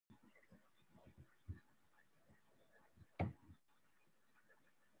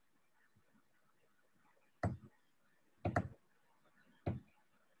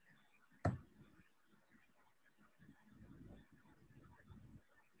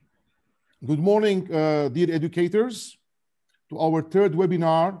Good morning, dear educators, to our third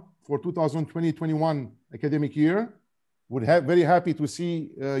webinar for 2020-21 academic year. We're very happy to see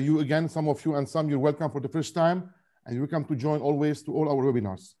you again, some of you, and some you're welcome for the first time, and you're welcome to join always to all our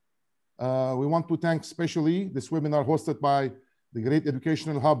webinars. We want to thank especially this webinar hosted by the great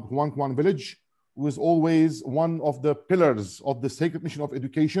educational hub, Hua Quan Village, who is always one of the pillars of the sacred mission of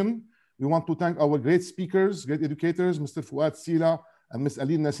education. We want to thank our great speakers, great educators, Mr. Fuad Sila and Ms.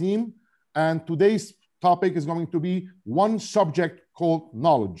 Aline Nasim. And today's topic is going to be one subject called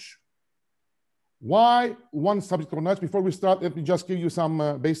knowledge. Why one subject called knowledge? Before we start, let me just give you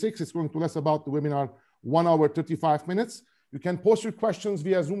some basics. It's going to last about the webinar 1 hour, 35 minutes. You can post your questions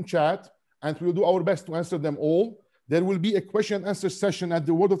via Zoom chat, and we'll do our best to answer them all. There will be a question and answer session at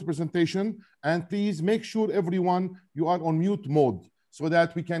the word of the presentation, and please make sure everyone you are on mute mode so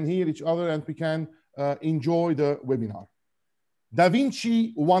that we can hear each other and we can enjoy the webinar. Da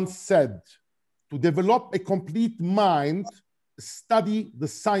Vinci once said, to develop a complete mind, study the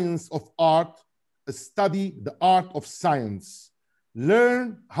science of art, study the art of science.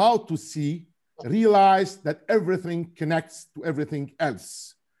 Learn how to see, realize that everything connects to everything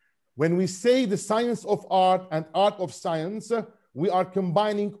else. When we say the science of art and art of science, we are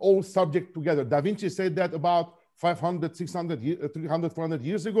combining all subjects together. Da Vinci said that about 500, 600, 300, 400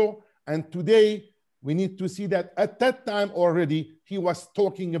 years ago, and today we need to see that at that time already, he was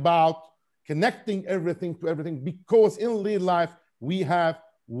talking about connecting everything to everything, because in real life, we have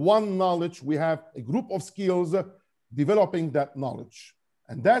one knowledge, we have a group of skills developing that knowledge.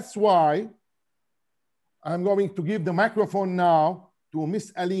 And that's why I'm going to give the microphone now to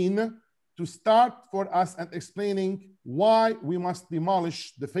Miss Aline to start for us and explaining why we must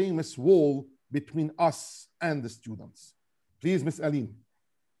demolish the famous wall between us and the students. Please, Miss Aline.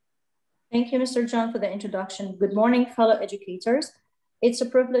 Thank you, Mr. John, for the introduction. Good morning, fellow educators. It's a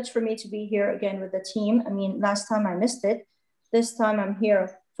privilege for me to be here again with the team. I mean, last time I missed it. This time I'm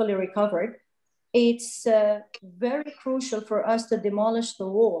here fully recovered. It's very crucial for us to demolish the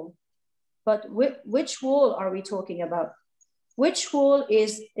wall. But which wall are we talking about? Which wall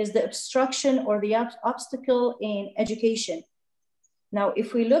is the obstruction or the obstacle in education? Now,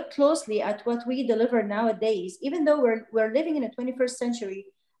 if we look closely at what we deliver nowadays, even though we're living in a 21st century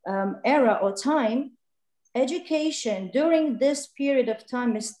era or time, education during this period of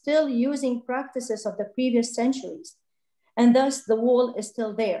time is still using practices of the previous centuries, and thus the wall is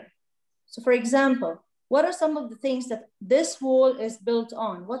still there. So for example, what are some of the things that this wall is built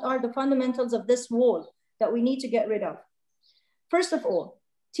on? What are the fundamentals of this wall that we need to get rid of? First of all,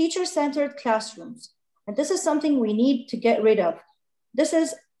 teacher-centered classrooms. And this is something we need to get rid of. This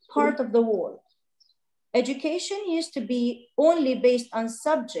is part of the wall. Education used to be only based on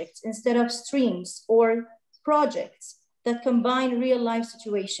subjects instead of streams or projects that combine real life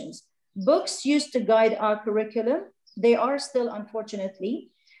situations. Books used to guide our curriculum. They are still,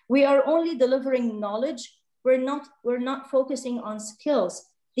 unfortunately. We are only delivering knowledge. We're not focusing on skills.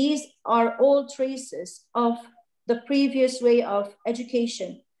 These are all traces of the previous way of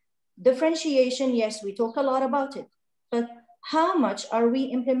education. Differentiation, yes, we talk a lot about it, but how much are we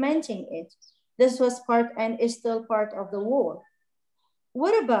implementing it? This was part and is still part of the wall.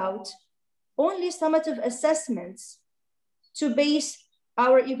 What about only summative assessments to base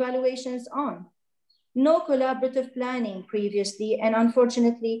our evaluations on? No collaborative planning previously, and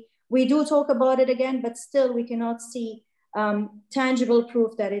unfortunately, we do talk about it again, but still we cannot see tangible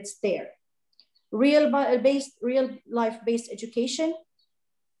proof that it's there. Real life-based education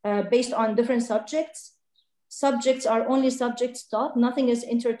based on different subjects. Subjects are only subjects taught. Nothing is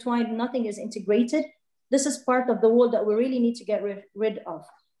intertwined, nothing is integrated. This is part of the wall that we really need to get rid of.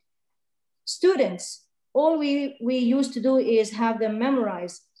 Students, all we used to do is have them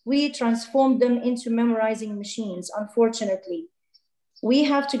memorize. We transformed them into memorizing machines, unfortunately. We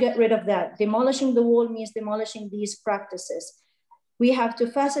have to get rid of that. Demolishing the wall means demolishing these practices. We have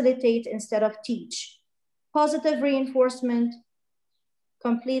to facilitate instead of teach. Positive reinforcement,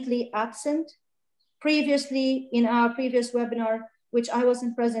 completely absent. Previously, in our previous webinar, which I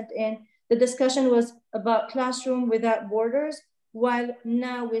wasn't present in, the discussion was about classroom without borders, while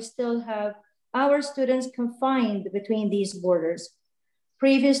now we still have our students confined between these borders.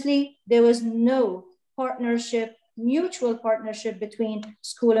 Previously, there was no partnership, mutual partnership between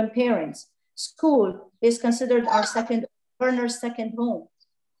school and parents. School is considered our learner's second home.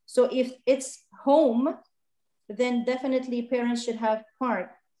 So if it's home, then definitely parents should have part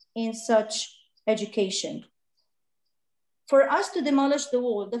in such education. For us to demolish the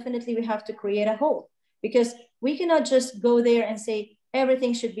wall, definitely we have to create a whole, because we cannot just go there and say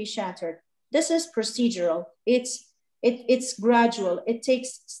everything should be shattered. This is procedural. It's It's gradual. It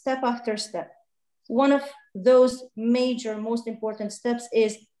takes step after step. One of those major, most important steps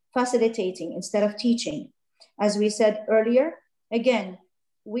is facilitating instead of teaching. As we said earlier, again,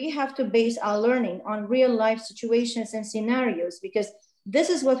 we have to base our learning on real life situations and scenarios, because this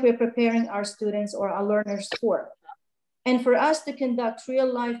is what we're preparing our students or our learners for. And for us to conduct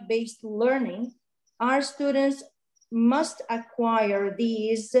real life based learning, our students must acquire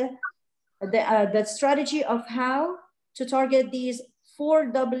the strategy of how to target these 4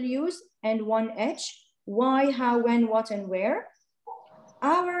 W's and 1 H: why, how, when, what, and where.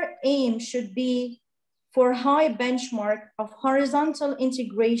 Our aim should be for high benchmark of horizontal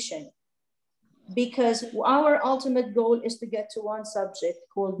integration, because our ultimate goal is to get to one subject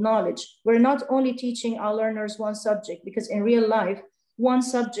called knowledge. We're not only teaching our learners one subject, because in real life, one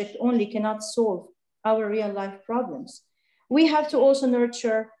subject only cannot solve our real life problems. We have to also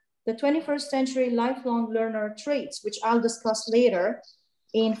nurture the 21st century lifelong learner traits, which I'll discuss later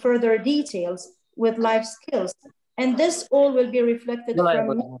in further details with life skills. And this all will be reflected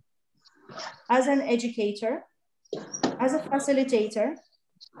from me as an educator, as a facilitator,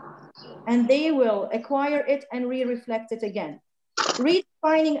 and they will acquire it and re-reflect it again.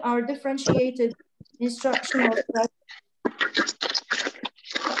 Redefining our differentiated instructional strategy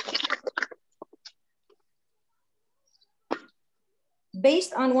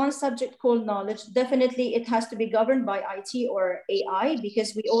based on one subject called knowledge. Definitely it has to be governed by IT or AI,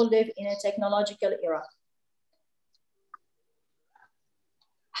 because we all live in a technological era.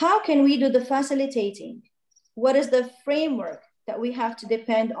 How can we do the facilitating? What is the framework that we have to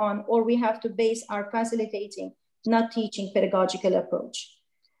depend on, or we have to base our facilitating, not teaching pedagogical approach?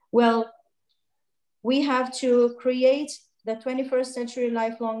 Well, we have to create the 21st century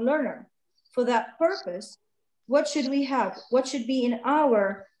lifelong learner. For that purpose, what should we have? What should be in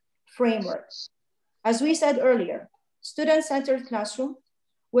our framework? As we said earlier, student-centered classroom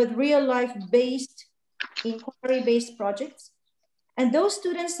with real-life-based, inquiry-based projects. And those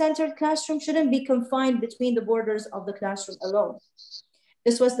student-centered classrooms shouldn't be confined between the borders of the classroom alone.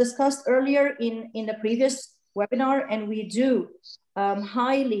 This was discussed earlier in the previous webinar, and we do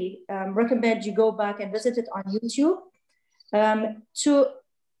highly recommend you go back and visit it on YouTube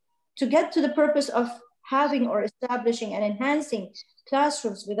to get to the purpose of having or establishing and enhancing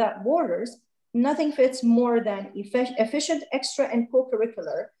classrooms without borders. Nothing fits more than efficient extra and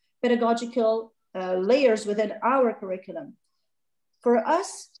co-curricular pedagogical layers within our curriculum. For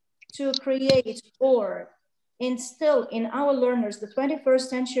us to create or instill in our learners the 21st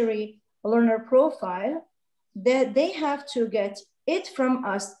century learner profile, that they have to get it from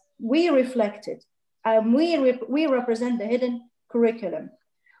us. We reflect it. We represent the hidden curriculum.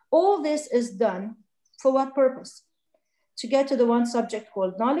 All this is done for what purpose? To get to the one subject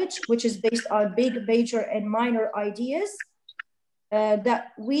called knowledge, which is based on big, major, and minor ideas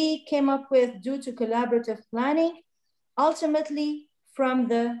that we came up with due to collaborative planning, ultimately from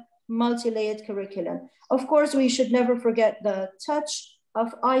the multi-layered curriculum. Of course, we should never forget the touch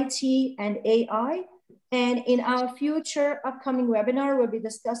of IT and AI. And in our future upcoming webinar, we'll be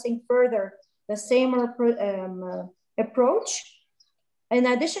discussing further the same approach. In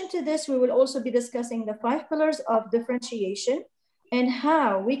addition to this, we will also be discussing the 5 pillars of differentiation and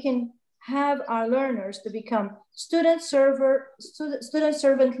how we can have our learners to become student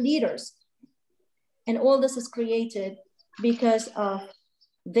servant leaders. And all this is created because of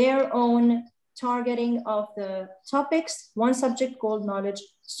their own targeting of the topics, one subject called knowledge,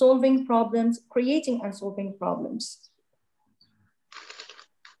 solving problems, creating and solving problems.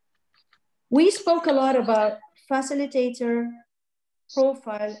 We spoke a lot about facilitator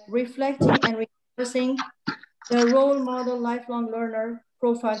profile, reflecting and reinforcing the role model lifelong learner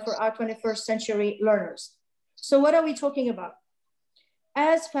profile for our 21st century learners. So what are we talking about?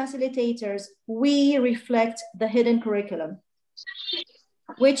 As facilitators, we reflect the hidden curriculum,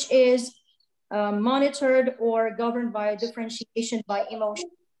 which is monitored or governed by differentiation by emotion.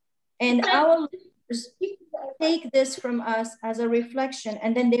 And our learners take this from us as a reflection,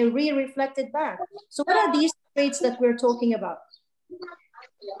 and then they re-reflect it back. So what are these traits that we're talking about?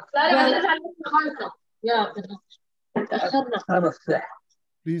 Well,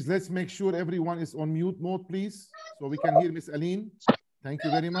 please, let's make sure everyone is on mute mode, please, so we can hear Miss Aline. Thank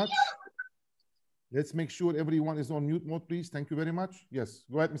you very much. Let's make sure everyone is on mute mode, please. Thank you very much. Yes,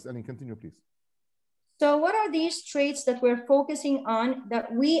 go ahead, Miss Aline, continue, please. So what are these traits that we're focusing on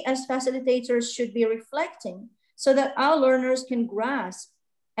that we as facilitators should be reflecting so that our learners can grasp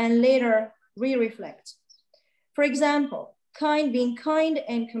and later re-reflect? For example, being kind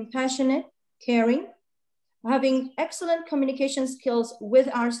and compassionate, caring, having excellent communication skills with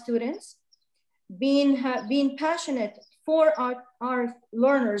our students, being passionate for our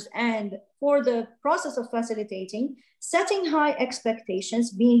learners and for the process of facilitating, setting high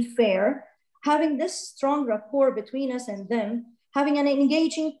expectations, being fair, having this strong rapport between us and them, having an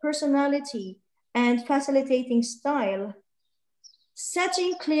engaging personality and facilitating style,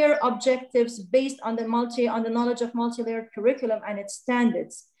 setting clear objectives based on the knowledge of multi-layered curriculum and its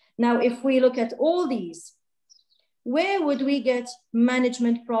standards. Now, if we look at all these, where would we get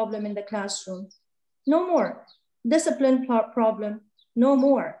management problem in the classroom? No more. Discipline problem, no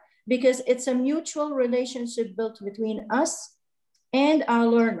more, because it's a mutual relationship built between us and our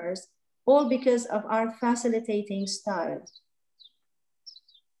learners, all because of our facilitating style.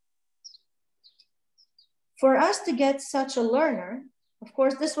 For us to get such a learner, of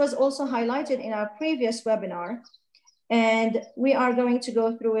course, this was also highlighted in our previous webinar, and we are going to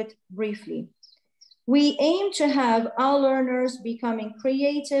go through it briefly. We aim to have our learners becoming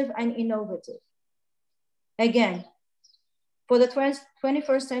creative and innovative. Again, for the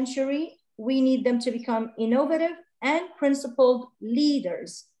 21st century, we need them to become innovative and principled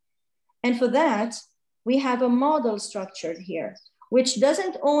leaders. And for that, we have a model structured here, which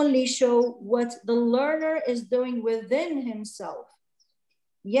doesn't only show what the learner is doing within himself.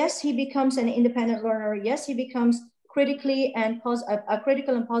 Yes, he becomes an independent learner. Yes, he becomes a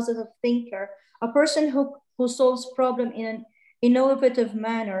critical and positive thinker, a person who solves problems in an innovative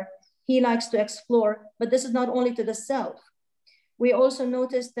manner. He likes to explore, but this is not only to the self. We also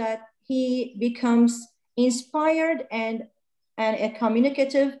notice that he becomes inspired and a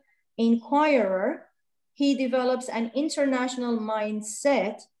communicative inquirer. He develops an international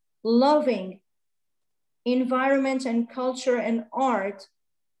mindset, loving environment and culture and art,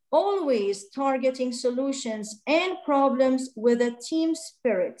 always targeting solutions and problems with a team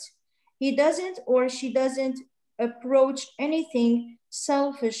spirit. He doesn't or she doesn't approach anything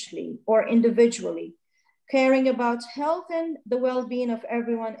selfishly or individually, caring about health and the well-being of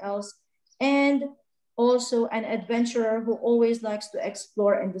everyone else, and also an adventurer who always likes to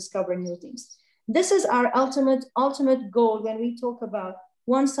explore and discover new things. This is our ultimate goal when we talk about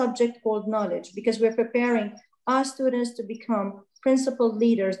one subject called knowledge, because we're preparing our students to become principled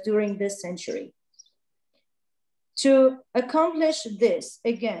leaders during this century. To accomplish this,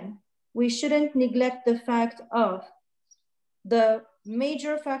 again, we shouldn't neglect the fact of the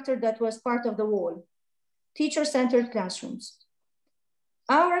major factor that was part of the wall, teacher-centered classrooms.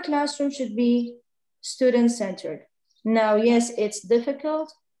 Our classroom should be student-centered. Now, yes, it's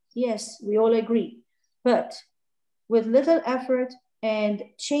difficult. Yes, we all agree. But with little effort and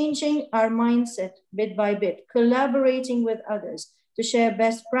changing our mindset bit by bit, collaborating with others to share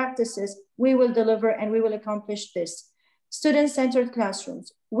best practices, we will deliver and we will accomplish this. Student-centered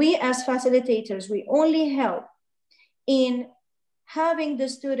classrooms. We as facilitators, we only help in having the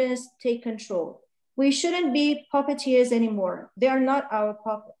students take control. We shouldn't be puppeteers anymore. They are not our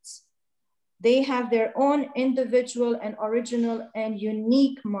puppets. They have their own individual and original and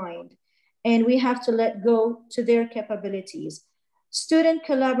unique mind, and we have to let go to their capabilities. Students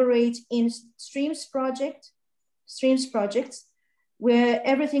collaborate in streams projects, where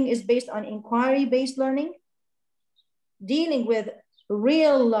everything is based on inquiry-based learning, dealing with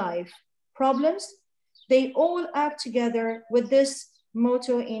real life problems. They all act together with this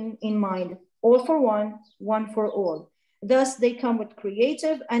motto in mind: all for one, one for all. Thus, they come with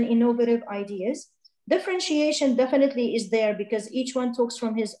creative and innovative ideas. Differentiation definitely is there because each one talks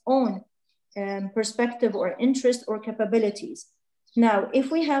from his own perspective or interest or capabilities. Now,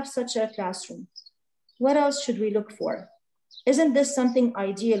 if we have such a classroom, what else should we look for? Isn't this something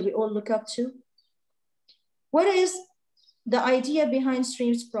ideal we all look up to? What is the idea behind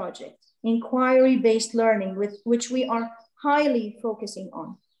Streams project? Inquiry-based learning, with which we are highly focusing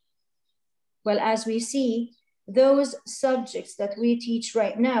on. Well, as we see, those subjects that we teach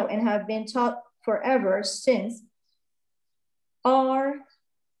right now and have been taught forever since are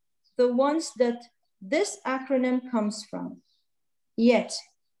the ones that this acronym comes from. Yet,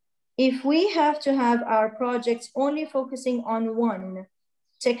 if we have to have our projects only focusing on one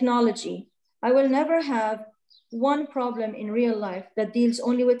technology, I will never have one problem in real life that deals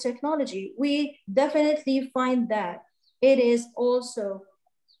only with technology. We definitely find that it is also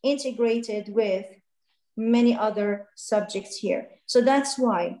integrated with many other subjects here. So that's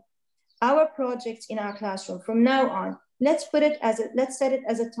why our projects in our classroom from now on, let's set it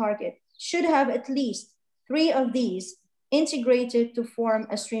as a target, should have at least 3 of these integrated to form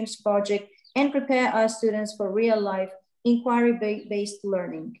a Streams project and prepare our students for real life inquiry-based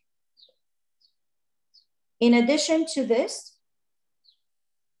learning. In addition to this,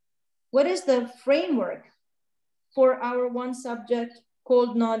 what is the framework for our one subject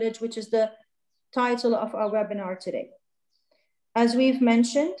called knowledge, which is the title of our webinar today. As we've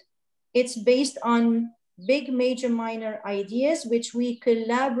mentioned, it's based on big, major, minor ideas, which we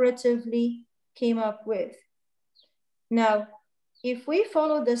collaboratively came up with. Now, if we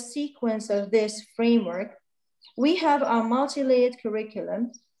follow the sequence of this framework, we have our multi-layered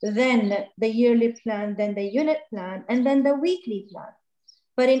curriculum, then the yearly plan, then the unit plan, and then the weekly plan.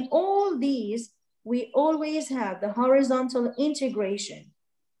 But in all these, we always have the horizontal integration,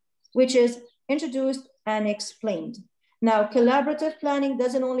 which is introduced and explained. Now, collaborative planning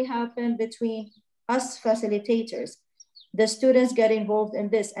doesn't only happen between us facilitators. The students get involved in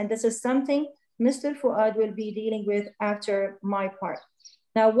this, and this is something Mr. Fuad will be dealing with after my part.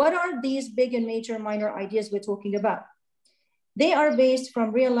 Now, what are these big and major minor ideas we're talking about? They are based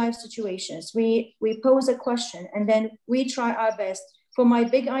from real life situations. We pose a question and then we try our best. For my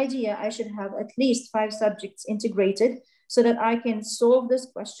big idea, I should have at least 5 subjects integrated so that I can solve this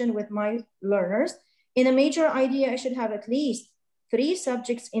question with my learners. In a major idea, I should have at least 3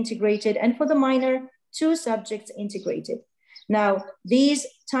 subjects integrated, and for the minor, 2 subjects integrated. Now, these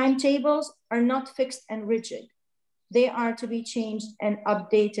timetables are not fixed and rigid. They are to be changed and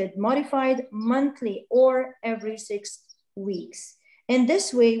updated, modified monthly or every 6 weeks. In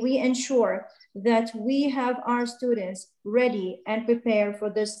this way, we ensure that we have our students ready and prepared for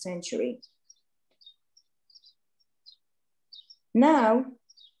this century. Now,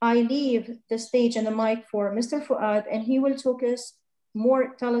 I leave the stage and the mic for Mr. Fuad, and he will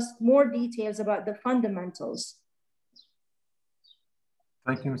tell us more details about the fundamentals.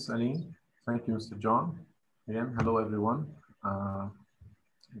 Thank you, Ms. Aline. Thank you, Mr. John. Again, hello, everyone,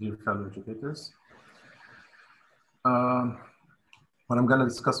 dear fellow educators. What I'm going to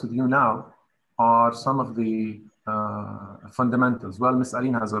discuss with you now are some of the fundamentals. Well, Ms.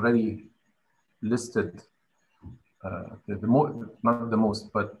 Aline has already listed not the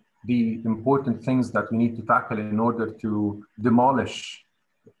most, but the important things that we need to tackle in order to demolish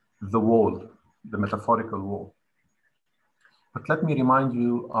the wall, the metaphorical wall. But let me remind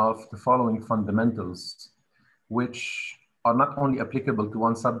you of the following fundamentals, which are not only applicable to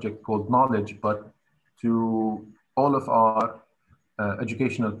one subject called knowledge, but to all of our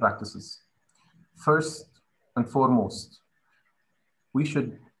educational practices. First and foremost, we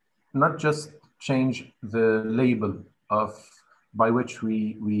should not just change the label by which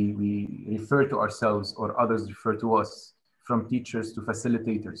we refer to ourselves or others refer to us, from teachers to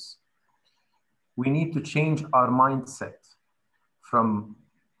facilitators. We need to change our mindset from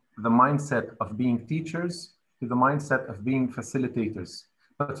the mindset of being teachers to the mindset of being facilitators.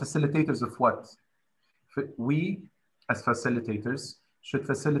 But facilitators of what? We, as facilitators, should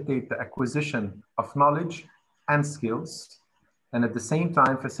facilitate the acquisition of knowledge and skills, and at the same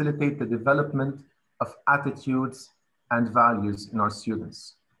time facilitate the development of attitudes and values in our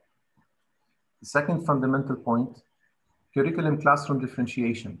students. The second fundamental point, curriculum classroom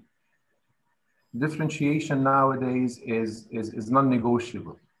differentiation. Differentiation nowadays is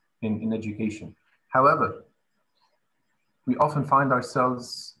non-negotiable in education. However, we often find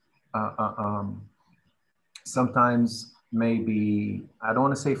ourselves sometimes maybe, I don't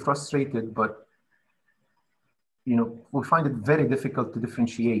want to say frustrated, but we find it very difficult to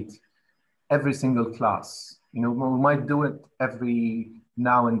differentiate every single class. We might do it every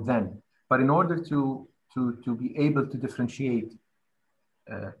now and then, but in order to be able to differentiate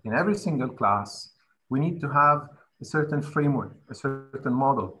in every single class, we need to have a certain framework, a certain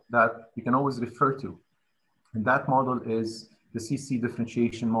model that we can always refer to. And that model is the CC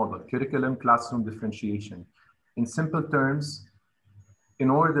differentiation model, curriculum classroom differentiation. In simple terms, in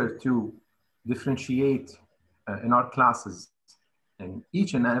order to differentiate in our classes, in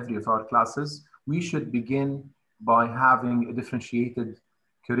each and every of our classes, we should begin by having a differentiated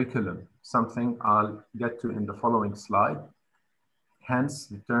curriculum, something I'll get to in the following slide. Hence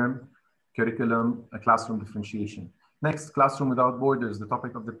the term curriculum classroom differentiation. Next, classroom without borders, the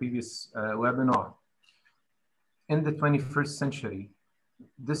topic of the previous webinar. In the 21st century,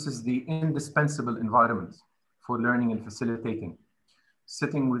 this is the indispensable environment for learning and facilitating.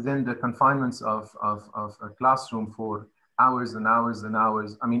 Sitting within the confinements of a classroom for hours and hours and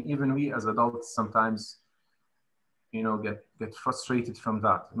hours. I mean, even we as adults sometimes, get frustrated from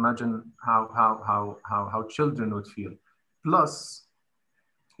that. Imagine how children would feel. Plus,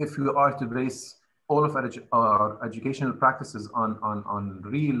 if we are to base all of our educational practices on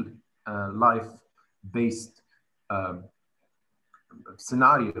real life-based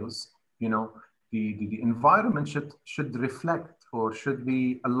scenarios, the environment should reflect or should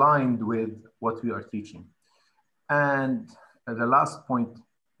be aligned with what we are teaching. And the last point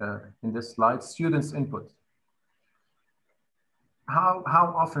in this slide, students' input.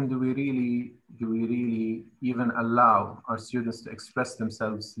 how often do we really even allow our students to express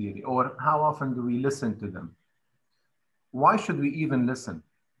themselves clearly, or how often do we listen to them? Why should we even listen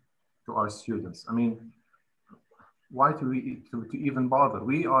to our students? I mean, why do we to even bother?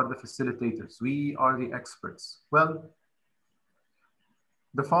 We are the facilitators. We are the experts. Well,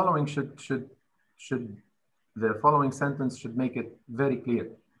 the following the following sentence should make it very clear.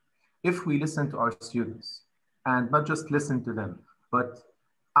 If we listen to our students and not just listen to them, but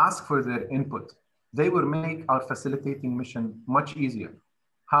ask for their input, they will make our facilitating mission much easier.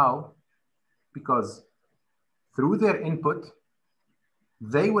 How? Because through their input,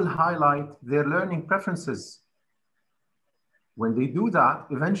 they will highlight their learning preferences. When they do that,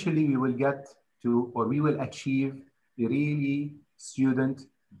 eventually we will get to, or we will achieve, a really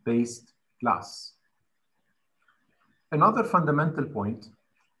student-based class. Another fundamental point,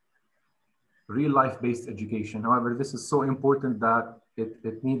 real life-based education. However, this is so important that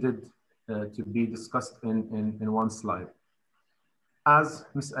it needed to be discussed in one slide. As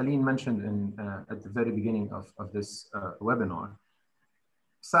Ms. Aline mentioned at the very beginning of this webinar,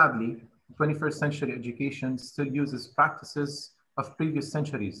 sadly, 21st century education still uses practices of previous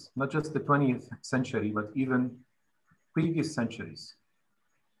centuries, not just the 20th century, but even previous centuries.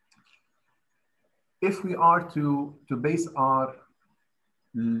 If we are to base our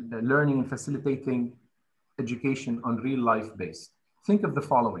learning and facilitating education on real life based, think of the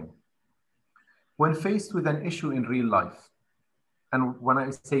following. When faced with an issue in real life, and when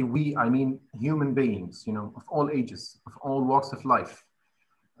I say we, I mean human beings, you know, of all ages, of all walks of life.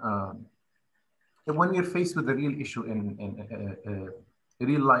 When you're faced with a real issue in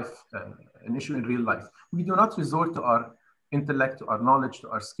real life, an issue in real life, we do not resort to our intellect, to our knowledge, to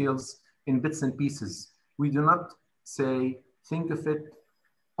our skills in bits and pieces. We do not say, think of it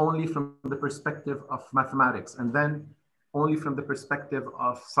only from the perspective of mathematics, and then only from the perspective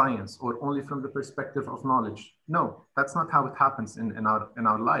of science, or only from the perspective of knowledge. No, that's not how it happens in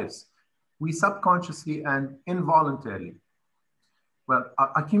our lives. We subconsciously and involuntarily, well,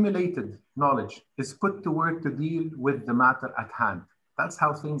 our accumulated knowledge is put to work to deal with the matter at hand. That's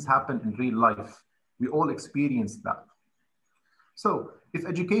how things happen in real life. We all experience that. So if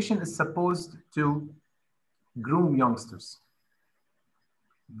education is supposed to groom youngsters,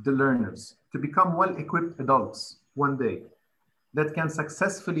 the learners, to become well-equipped adults one day that can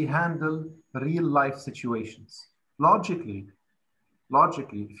successfully handle real life situations, logically,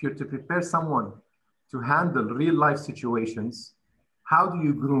 if you're to prepare someone to handle real life situations, how do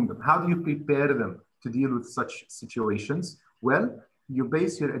you groom them? How do you prepare them to deal with such situations? Well, you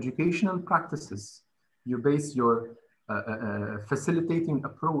base your educational practices, you base your facilitating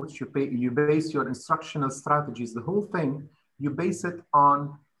approach, you base your instructional strategies, the whole thing, you base it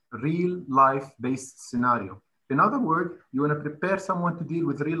on real life-based scenario. In other words, you want to prepare someone to deal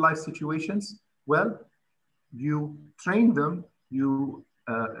with real life situations? Well, you train them, you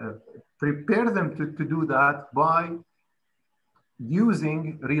prepare them to do that by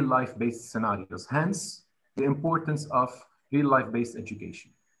using real life-based scenarios, hence the importance of real life-based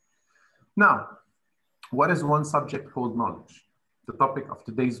education. Now, what is one subject called knowledge? The topic of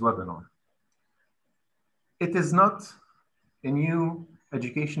today's webinar. It is not a new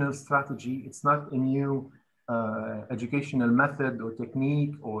educational strategy. It's not a new educational method or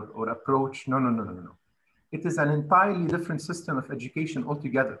technique or approach. No. It is an entirely different system of education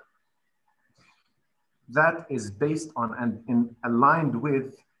altogether that is based on and aligned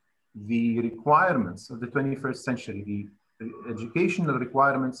with the requirements of the 21st century, the educational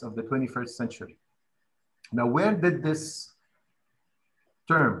requirements of the 21st century. Now, where did this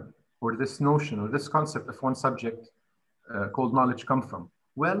term or this notion or this concept of one subject called knowledge come from?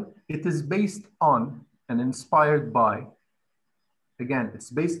 Well, it is based on and inspired by, again, it's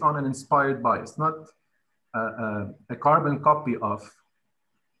based on and inspired by, it's not a carbon copy of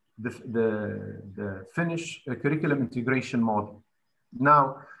the Finnish curriculum integration model.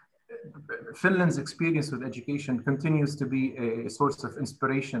 Now, Finland's experience with education continues to be a source of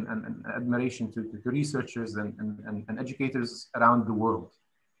inspiration and admiration to researchers and educators around the world.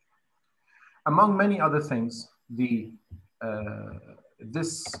 Among many other things,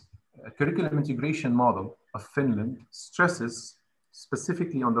 this curriculum integration model of Finland stresses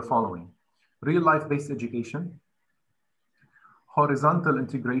specifically on the following: real life-based education, horizontal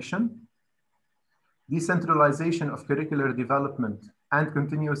integration, decentralization of curricular development, and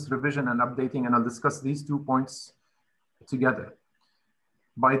continuous revision and updating, and I'll discuss these 2 points together.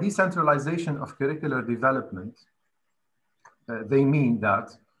 By decentralization of curricular development, they mean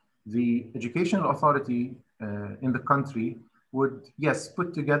that the educational authority in the country would, yes,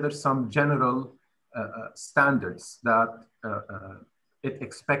 put together some general standards that it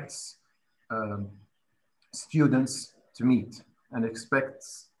expects students to meet and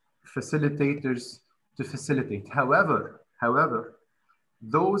expects facilitators to facilitate. However,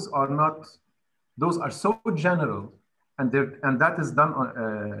 those are so general, and that is done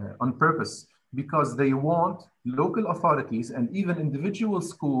on purpose, because they want local authorities and even individual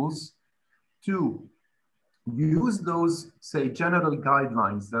schools to use those, say, general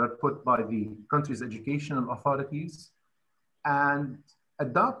guidelines that are put by the country's educational authorities and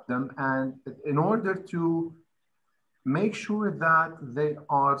adopt them, and in order to make sure that they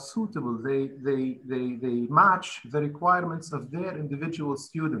are suitable, they match the requirements of their individual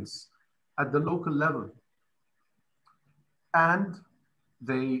students at the local level. And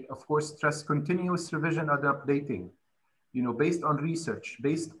they, of course, stress continuous revision and updating, you know, based on research,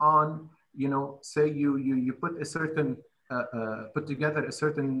 based on, you know, say you put a certain, put together a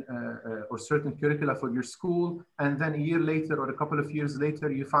certain or certain curricula for your school, and then a year later or a couple of years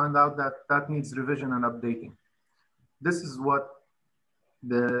later, you find out that that needs revision and updating. This is what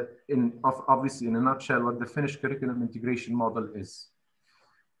obviously in a nutshell, what the Finnish curriculum integration model is.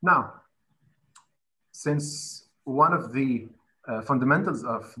 Now, since one of the fundamentals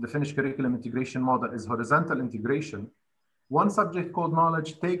of the Finnish curriculum integration model is horizontal integration, one subject called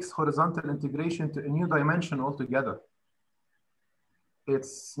knowledge takes horizontal integration to a new dimension altogether.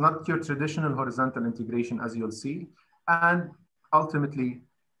 It's not your traditional horizontal integration, as you'll see, and ultimately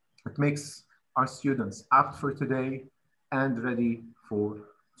it makes our students apt for today and ready for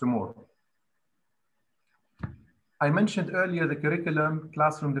tomorrow. I mentioned earlier the curriculum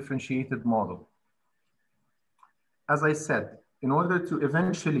classroom differentiated model. As I said, in order to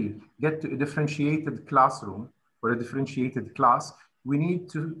eventually get to a differentiated classroom or a differentiated class, we need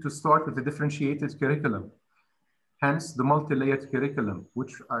to start with a differentiated curriculum. Hence the multi-layered curriculum,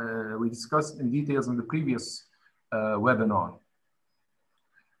 which we discussed in details in the previous webinar.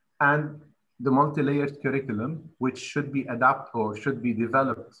 And the multi-layered curriculum, which should be adapted or should be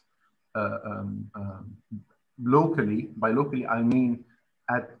developed locally. By locally, I mean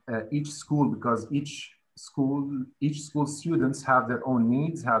at each school, because each school students have their own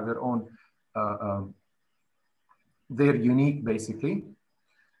needs, have their own, they're unique basically.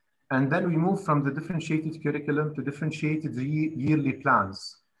 And then we move from the differentiated curriculum to differentiated yearly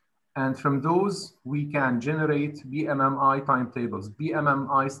plans. And from those, we can generate BMMI timetables.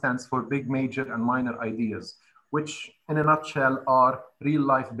 BMMI stands for big, major, and minor ideas, which in a nutshell are real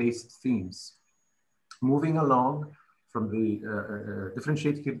life-based themes. Moving along from the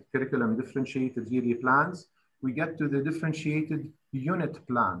differentiated curriculum, differentiated yearly plans, we get to the differentiated unit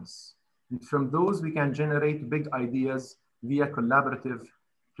plans. And from those, we can generate big ideas via collaborative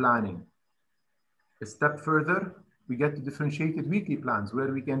planning. A step further, we get to differentiated weekly plans,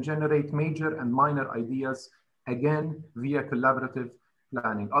 where we can generate major and minor ideas, again, via collaborative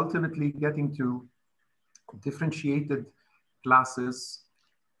planning, ultimately getting to differentiated classes,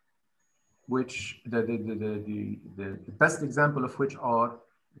 which the best example of which are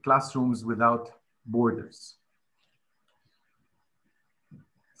classrooms without borders.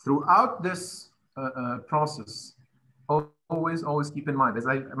 Throughout this process, always keep in mind,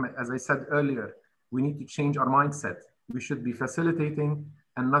 as I said earlier, we need to change our mindset. We should be facilitating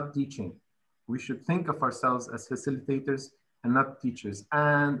and not teaching. We should think of ourselves as facilitators and not teachers.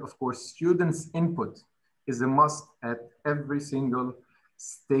 And of course, students' input is a must at every single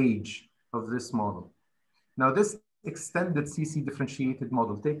stage of this model. Now, this extended CC differentiated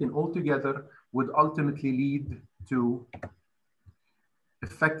model taken all together would ultimately lead to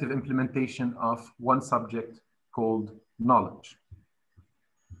effective implementation of one subject called knowledge.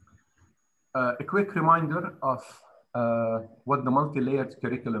 A quick reminder of what the multi-layered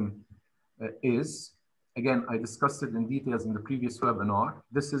curriculum is. Again, I discussed it in details in the previous webinar.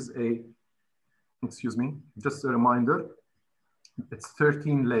 This is just a reminder. It's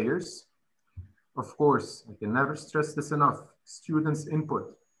 13 layers. Of course, I can never stress this enough. Students'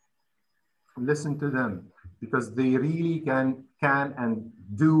 input, listen to them, because they really can and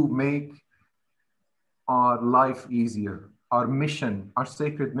do make our life easier, our mission, our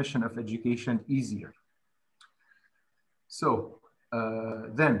sacred mission of education easier. So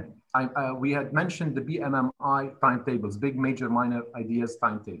then we had mentioned the BMMI timetables, big, major, minor ideas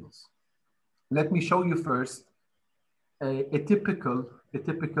timetables. Let me show you first a typical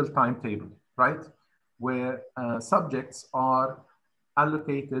timetable, right? Where subjects are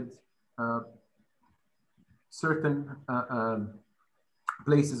allocated certain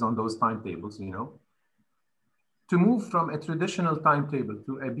places on those timetables, you know. To move from a traditional timetable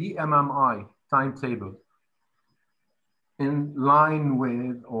to a BMMI timetable in line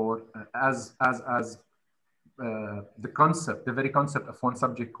with or as the concept, the very concept of one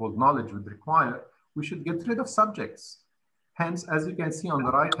subject called knowledge would require, we should get rid of subjects. Hence, as you can see on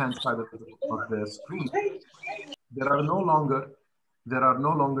the right-hand side of the screen, there are no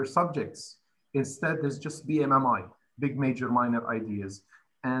longer subjects. Instead, there's just BMMI, big, major, minor ideas.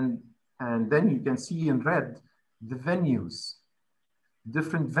 And then you can see in red the venues,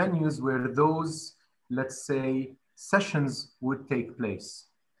 different venues where those, let's say, sessions would take place.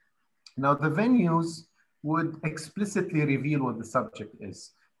 Now, the venues would explicitly reveal what the subject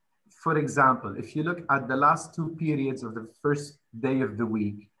is. For example, if you look at the last 2 periods of the first day of the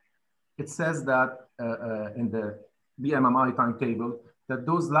week, it says that in the BMMI timetable, that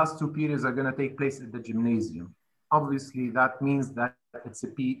those last 2 periods are going to take place at the gymnasium. Obviously, that means that it's a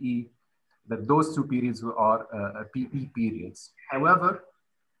PE, that those 2 periods are PE periods. However,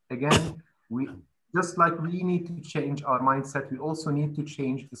 again, just like we need to change our mindset, we also need to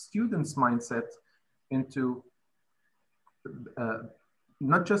change the students' mindset into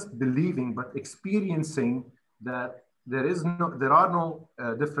not just believing, but experiencing that there are no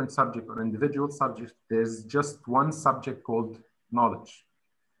different subject or individual subjects. There's just one subject called knowledge.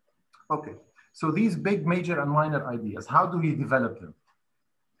 Okay, so these big, major, and minor ideas, how do we develop them?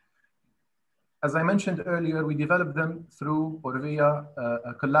 As I mentioned earlier, we develop them through or via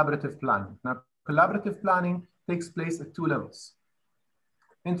collaborative planning. Now, collaborative planning takes place at 2 levels,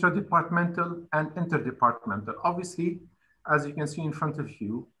 intradepartmental and interdepartmental. Obviously, as you can see in front of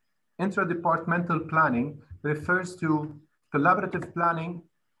you, intradepartmental planning refers to collaborative planning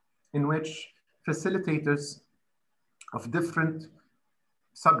in which facilitators of different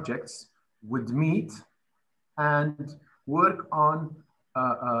subjects would meet and work on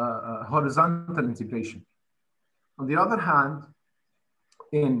horizontal integration. On the other hand,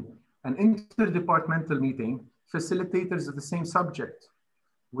 in an interdepartmental meeting, facilitators of the same subject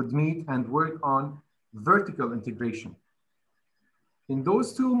would meet and work on vertical integration. In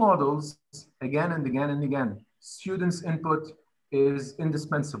those 2 models, again and again and again, students' input is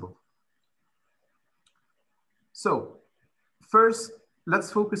indispensable. So first,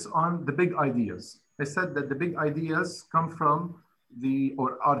 let's focus on the big ideas. I said that the big ideas come from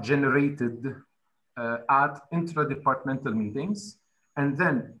or are generated at intradepartmental meetings. And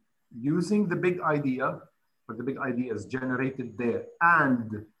then using the big idea, or the big ideas generated there,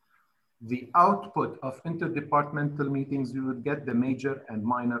 and the output of interdepartmental meetings, we would get the major and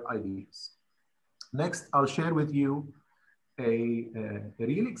minor ideas. Next, I'll share with you a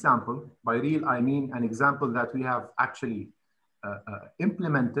real example. By real, I mean an example that we have actually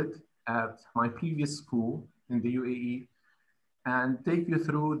implemented at my previous school in the UAE, and take you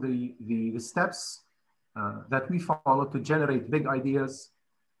through the steps that we follow to generate big ideas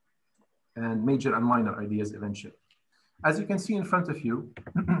and major and minor ideas eventually. As you can see in front of you,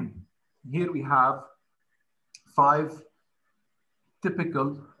 here we have 5 typical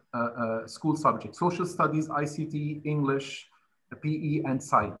school subjects: social studies, ICT, English, PE, and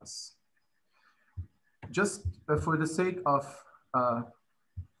science. Just for the sake of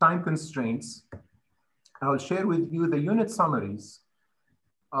time constraints, I'll share with you the unit summaries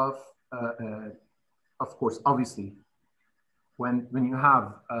of course, obviously, when you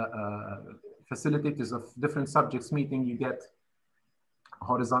have facilitators of different subjects meeting, you get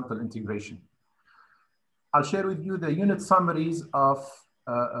horizontal integration. I'll share with you the unit summaries of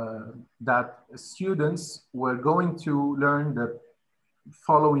that students were going to learn the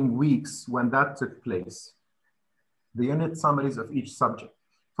following weeks when that took place. The unit summaries of each subject.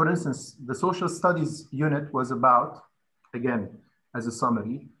 For instance, the social studies unit was about, again, as a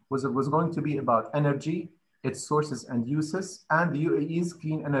summary, was going to be about energy, its sources and uses, and the UAE's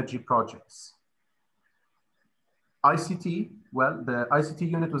clean energy projects. ICT, well, the ICT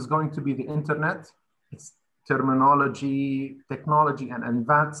unit was going to be the internet, its terminology, technology, and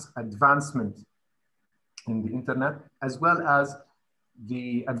advancement in the internet, as well as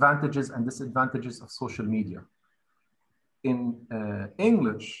the advantages and disadvantages of social media. In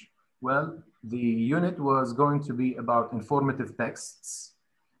English, well, the unit was going to be about informative texts.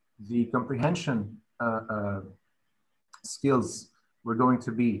 The comprehension skills were going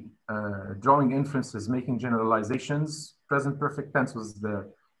to be drawing inferences, making generalizations. Present perfect tense was the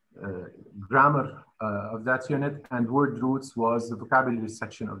grammar of that unit, and word roots was the vocabulary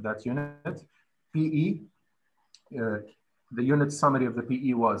section of that unit. PE, the unit summary of the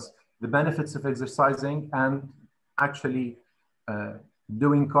PE was the benefits of exercising and actually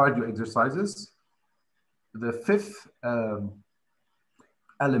doing cardio exercises. The 5th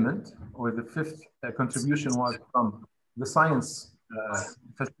element, or the 5th contribution, was from the science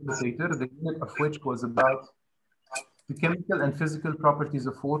facilitator, the unit of which was about the chemical and physical properties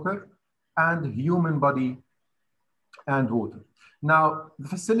of water and human body and water. Now, the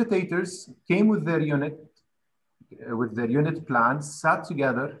facilitators came with their unit plans, sat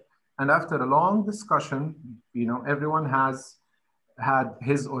together, and after a long discussion, everyone has had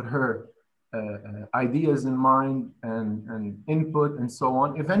his or her ideas in mind and input and so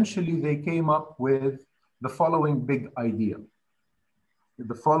on. Eventually, they came up with the following big idea,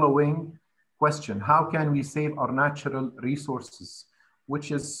 the following question: how can we save our natural resources?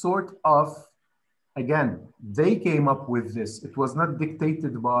 Which is sort of, again, they came up with this. It was not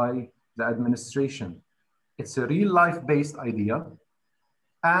dictated by the administration. It's a real life-based idea.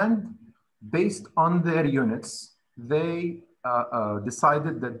 And based on their units, they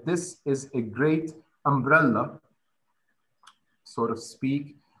decided that this is a great umbrella, so to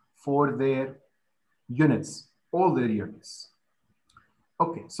speak, for their units, all their units.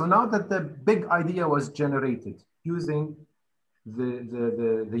 Okay, so now that the big idea was generated using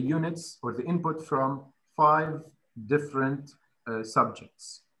the units or the input from 5 different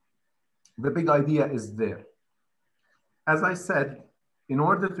subjects, the big idea is there. As I said, in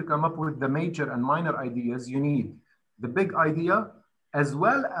order to come up with the major and minor ideas, you need the big idea as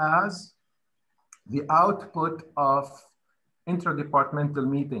well as the output of intradepartmental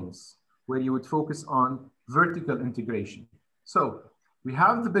meetings where you would focus on vertical integration. So we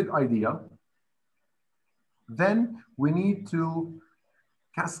have the big idea, then we need to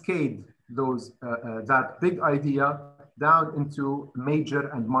cascade those that big idea down into major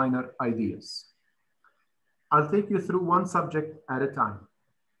and minor ideas. I'll take you through one subject at a time.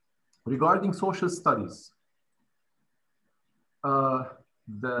 Regarding social studies,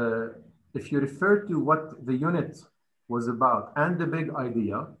 if you refer to what the unit was about and the big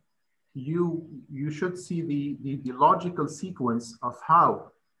idea, you should see the logical sequence of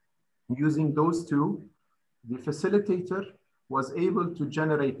how, using those two, the facilitator was able to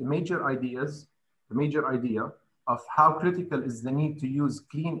generate the major idea of how critical is the need to use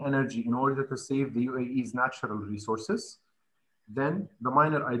clean energy in order to save the UAE's natural resources. Then the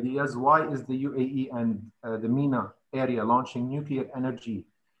minor ideas: why is the UAE and the MENA area launching nuclear energy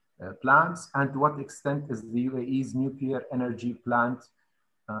plants, and to what extent is the UAE's nuclear energy plant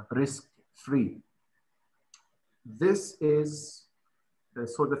risk-free? This is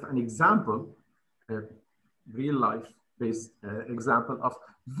sort of an example, real life-based example of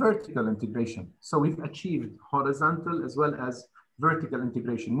vertical integration. So we've achieved horizontal as well as vertical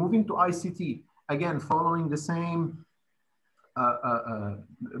integration. Moving to ICT, again, following the same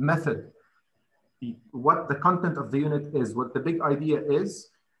method. What the content of the unit is, what the big idea is,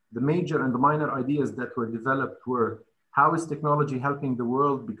 the major and the minor ideas that were developed were: how is technology helping the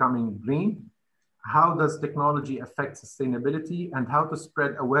world becoming green? How does technology affect sustainability? And how to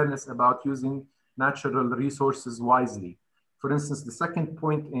spread awareness about using natural resources wisely. For instance, the second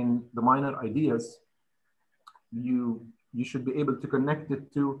point in the minor ideas, you should be able to connect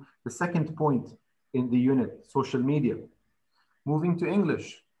it to the second point in the unit, social media. Moving to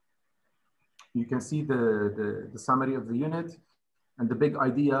English, you can see the summary of the unit and the big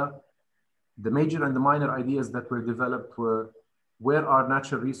idea. The major and the minor ideas that were developed were: where are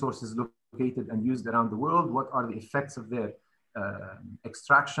natural resources located and used around the world? What are the effects of their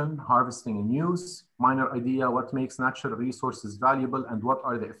extraction, harvesting, and use? Minor idea: what makes natural resources valuable and what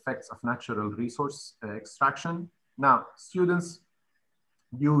are the effects of natural resource extraction? Now, students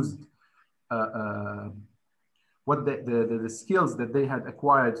used what the skills that they had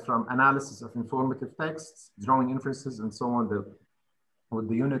acquired from analysis of informative texts, drawing inferences, and so on, what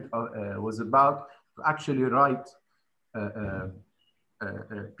the unit was about, to actually write a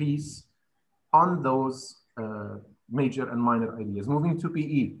piece on those major and minor ideas. Moving to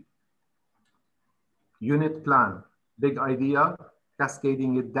PE, unit plan, big idea,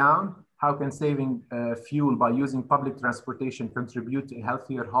 cascading it down. How can saving fuel by using public transportation contribute to a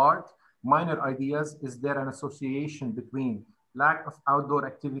healthier heart? Minor ideas: is there an association between lack of outdoor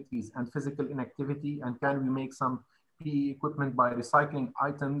activities and physical inactivity? And can we make some PE equipment by recycling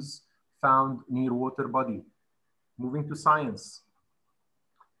items found near water body? Moving to science,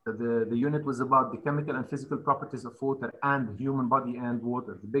 the unit was about the chemical and physical properties of water and human body and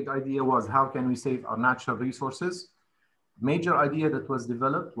water. The big idea was: how can we save our natural resources? Major idea that was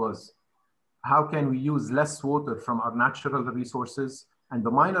developed was: how can we use less water from our natural resources? And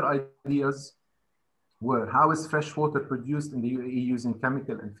the minor ideas were: how is fresh water produced in the UAE using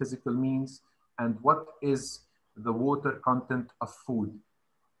chemical and physical means? And what is the water content of food?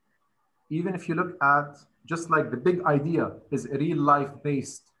 Even if you look at, just like the big idea is a real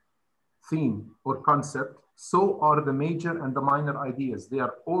life-based theme or concept, so are the major and the minor ideas. They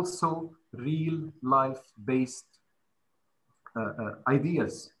are also real life-based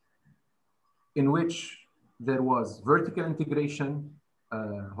ideas, in which there was vertical integration,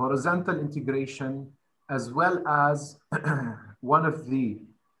 horizontal integration, as well as one of the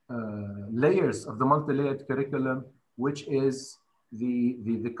layers of the multi-layered curriculum, which is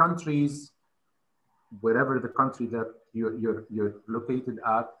the countries, wherever the country that you're located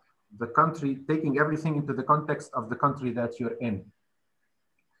at, the country, taking everything into the context of the country that you're in.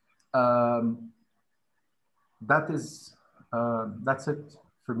 That's it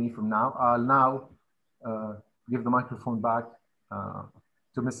for me from now. I'll now give the microphone back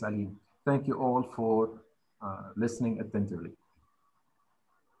to Ms. Aline. Thank you all for listening attentively.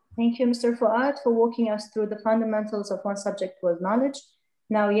 Thank you, Mr. Fuad, for walking us through the fundamentals of one subject called knowledge.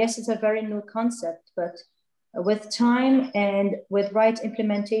 Now, yes, it's a very new concept, but with time and with right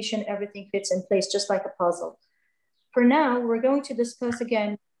implementation, everything fits in place just like a puzzle. For now, we're going to discuss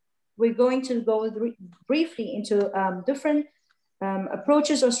again, we're going to go briefly into different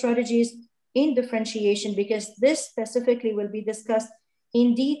approaches or strategies in differentiation, because this specifically will be discussed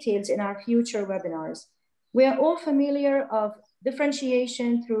in details in our future webinars. We are all familiar of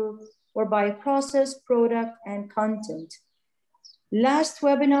differentiation through or by process, product, and content. Last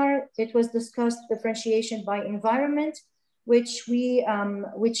webinar, it was discussed differentiation by environment, which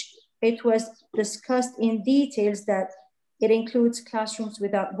it was discussed in details that it includes classrooms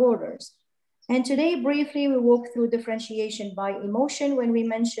without borders. And today, briefly, we walk through differentiation by emotion when we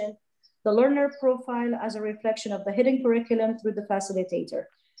mentioned the learner profile as a reflection of the hidden curriculum through the facilitator.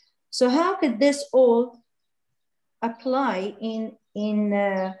 So how could this all apply in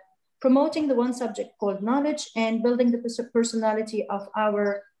promoting the one subject called knowledge and building the personality of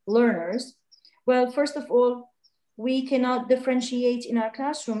our learners? Well, first of all, we cannot differentiate in our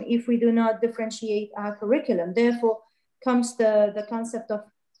classroom if we do not differentiate our curriculum. Therefore comes the concept of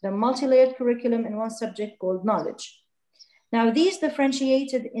the multi-layered curriculum in one subject called knowledge. Now, these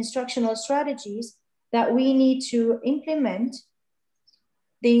differentiated instructional strategies that we need to implement,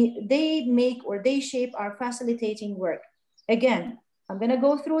 they make or they shape our facilitating work. Again, I'm gonna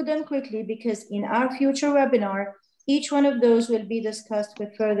go through them quickly because in our future webinar, each one of those will be discussed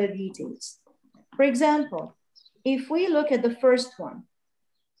with further details. For example, if we look at the first one,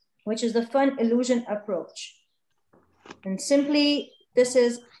 which is the fun illusion approach, and simply, this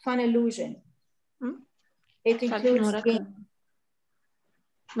is fun illusion. It includes game.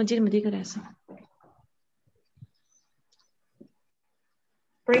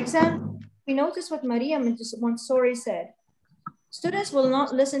 For example, we notice what Maria Montessori said. Students will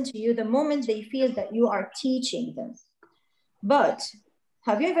not listen to you the moment they feel that you are teaching them. But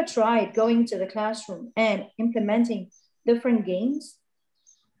have you ever tried going to the classroom and implementing different games?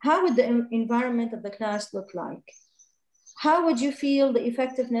 How would the environment of the class look like? How would you feel the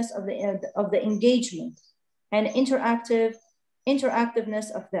effectiveness of the engagement and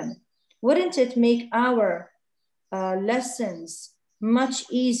interactiveness of them? Wouldn't it make our lessons much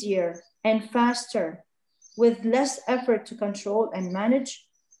easier and faster with less effort to control and manage?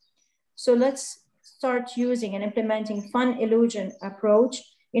 So let's start using and implementing fun illusion approach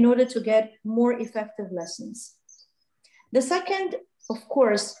in order to get more effective lessons. The second, of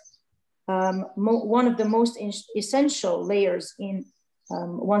course, one of the most essential layers in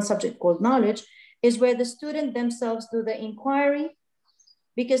one subject called knowledge is where the student themselves do the inquiry,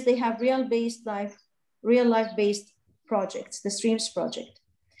 because they have real life based projects, the streams project.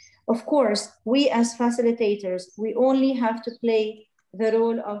 Of course, we as facilitators, we only have to play the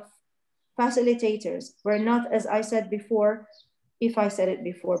role of facilitators. We're not, as I said before, if I said it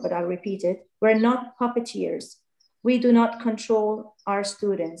before, but I'll repeat it, we're not puppeteers. We do not control our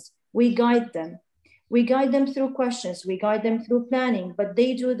students. We guide them. We guide them through questions. We guide them through planning, but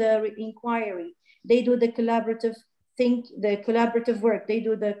they do the inquiry. They do the collaborative work. They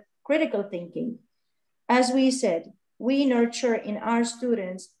do the critical thinking. As we said, we nurture in our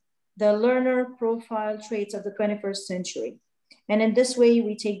students the learner profile traits of the 21st century. And in this way,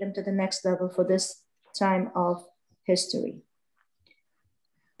 we take them to the next level for this time of history.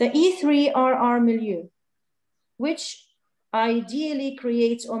 The E3RR milieu, which ideally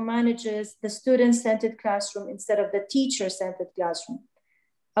creates or manages the student-centered classroom instead of the teacher-centered classroom,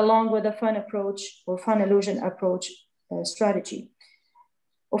 along with a fun approach or fun illusion approach strategy.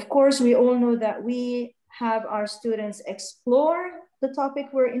 Of course, we all know that we have our students explore the topic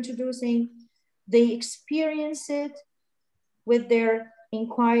we're introducing, they experience it with their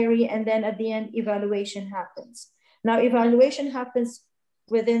inquiry, and then at the end, evaluation happens. Now, evaluation happens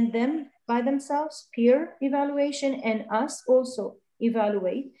within them by themselves, peer evaluation, and us also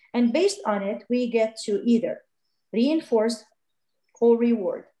evaluate. And based on it, we get to either reinforce or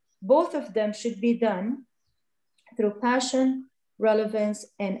reward. Both of them should be done through passion, relevance,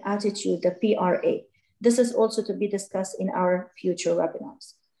 and attitude, the PRA. This is also to be discussed in our future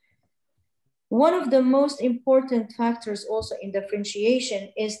webinars. One of the most important factors also in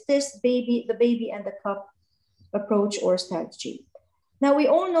differentiation is the baby and the cup approach or strategy. Now, we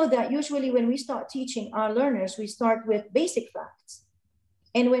all know that usually when we start teaching our learners, we start with basic facts.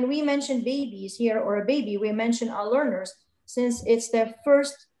 And when we mention babies here or a baby, we mention our learners since it's their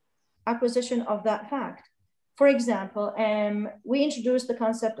first acquisition of that fact. For example, we introduce the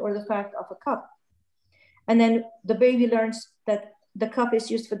concept or the fact of a cup. And then the baby learns that the cup is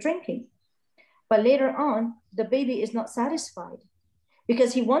used for drinking. But later on, the baby is not satisfied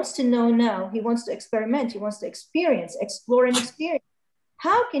because he wants to know now, he wants to experiment, he wants to experience, explore and experience.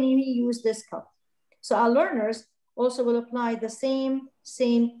 How can he use this cup? So our learners also will apply the same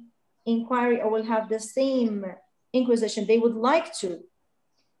inquiry or will have the same inquisition. They would like to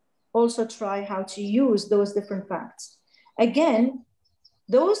also try how to use those different facts. Again,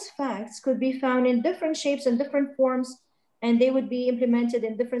 those facts could be found in different shapes and different forms, and they would be implemented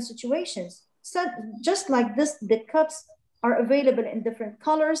in different situations. So just like this, the cups are available in different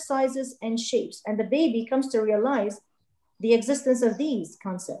colors, sizes, and shapes, and the baby comes to realize the existence of these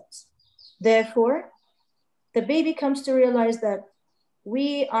concepts. Therefore, the baby comes to realize that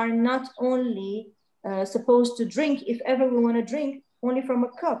we are not only supposed to drink, if ever we want to drink, only from a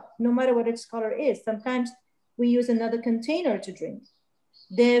cup, no matter what its color is. Sometimes we use another container to drink.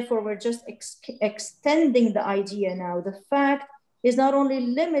 Therefore, we're just extending the idea now. The fact is not only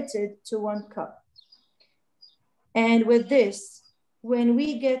limited to one cup. And with this, when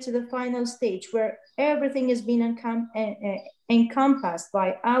we get to the final stage where everything is being encompassed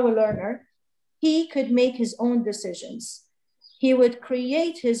by our learner, he could make his own decisions. He would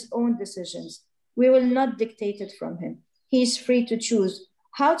create his own decisions. We will not dictate it from him. He's free to choose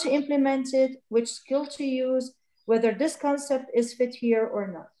how to implement it, which skill to use, whether this concept is fit here or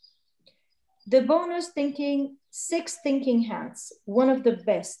not. The bonus thinking, 6 thinking hats, one of the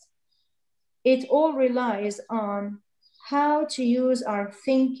best. It all relies on how to use our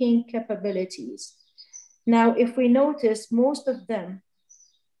thinking capabilities. Now, if we notice, most of them,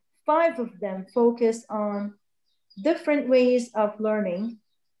 5 of them focus on different ways of learning.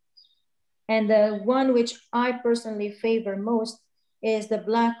 And the one which I personally favor most is the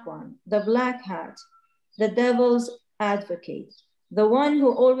black one, the black hat, the devil's advocate, the one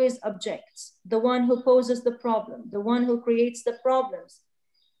who always objects, the one who poses the problem, the one who creates the problems.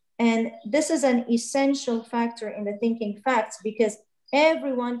 And this is an essential factor in the thinking facts because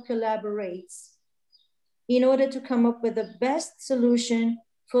everyone collaborates in order to come up with the best solution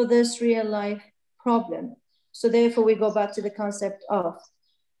for this real life problem. So therefore we go back to the concept of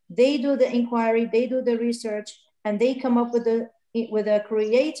they do the inquiry, they do the research, and they come up with a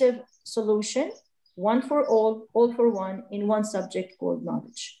creative solution, one for all for one, in one subject called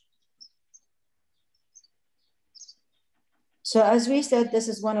knowledge. So as we said, this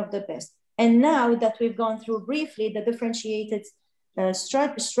is one of the best. And now that we've gone through briefly the differentiated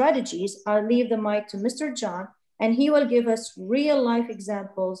strategies, I'll leave the mic to Mr. John, and he will give us real life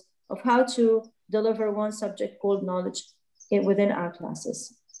examples of how to deliver one subject called knowledge within our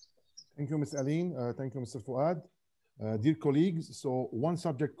classes. Thank you, Ms. Aline. Thank you, Mr. Fuad. Dear colleagues, so one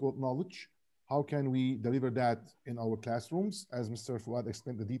subject called knowledge. How can we deliver that in our classrooms? As Mr. Fuad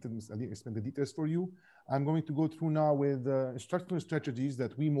explained the details, Ms. Aline explained the details for you. I'm going to go through now with instructional strategies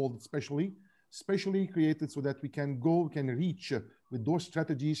that we molded specially created so that we can reach with those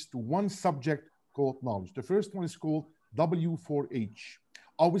strategies to one subject called knowledge. The first one is called W4H.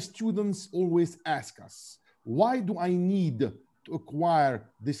 Our students always ask us, why do I need to acquire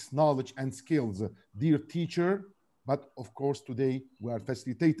this knowledge and skills? Dear teacher, but of course today we are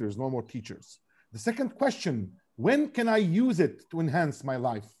facilitators, no more teachers. The second question, when can I use it to enhance my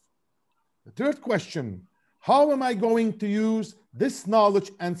life? The third question, how am I going to use this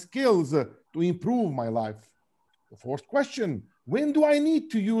knowledge and skills to improve my life? The fourth question, when do I need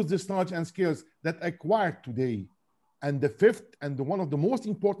to use this knowledge and skills that I acquired today? And the fifth, and one of the most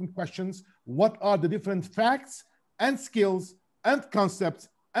important questions, what are the different facts and skills and concepts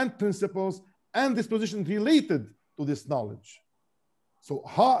and principles and dispositions related to this knowledge? So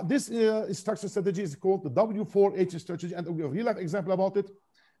this instruction strategy is called the W4H strategy, and we have a real life example about it.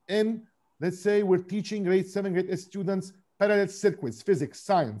 And let's say we're teaching grade 7, grade 8 students parallel circuits, physics,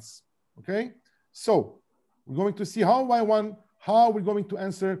 science, okay? So we're going to see how we're going to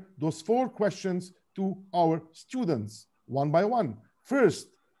answer those 4 questions to our students, one by one. First,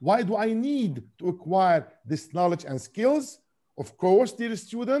 why do I need to acquire this knowledge and skills? Of course, dear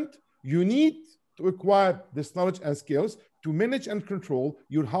student, you need to acquire this knowledge and skills to manage and control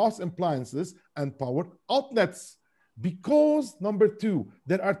your house appliances and power outlets. Because, number two,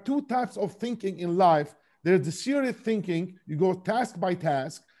 there are two types of thinking in life. There's the serious thinking, you go task by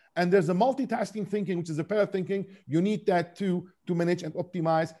task, and there's a multitasking thinking, which is a parallel thinking. You need that too to manage and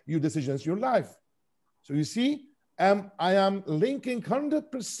optimize your decisions, your life. So you see, I am linking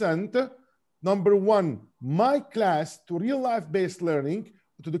 100%, number one, my class to real life based learning,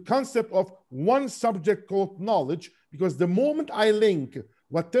 to the concept of one subject called knowledge, because the moment I link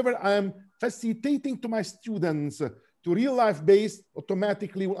whatever I am facilitating to my students to real life based,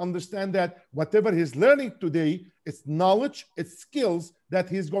 automatically will understand that whatever he's learning today, it's knowledge, it's skills that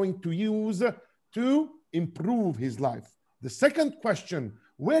he's going to use to improve his life. The second question,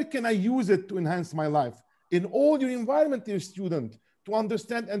 where can I use it to enhance my life? In all your environment, dear student, to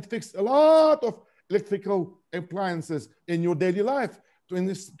understand and fix a lot of electrical appliances in your daily life, to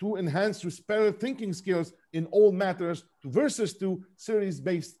enhance your parallel thinking skills in all matters versus to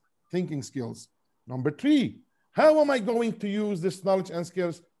series-based thinking skills. Number three, how am I going to use this knowledge and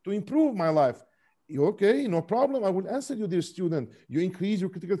skills to improve my life? Okay, no problem. I will answer you, dear student. You increase your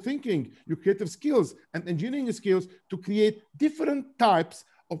critical thinking, your creative skills, and engineering skills to create different types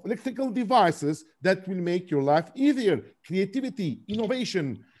of electrical devices that will make your life easier. Creativity,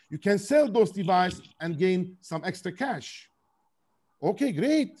 innovation. You can sell those devices and gain some extra cash. Okay,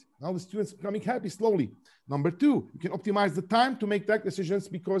 great. Now the students are becoming happy slowly. Number two, you can optimize the time to make that decisions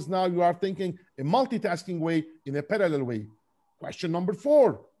because now you are thinking a multitasking way in a parallel way. Question number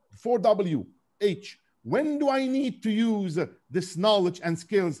four, 4W, when do I need to use this knowledge and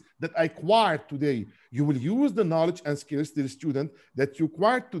skills that I acquired today? You will use the knowledge and skills to the student that you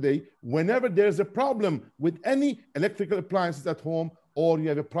acquired today whenever there's a problem with any electrical appliances at home or you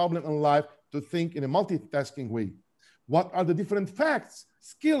have a problem in life to think in a multitasking way. What are the different facts,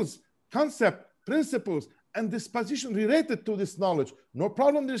 skills, concept, principles, and disposition related to this knowledge? No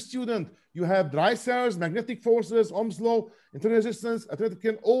problem, dear student. You have dry cells, magnetic forces, Ohm's law, internal resistance,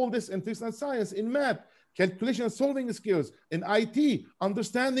 athletic, all this in physics and science, in math, calculation and solving skills, in IT,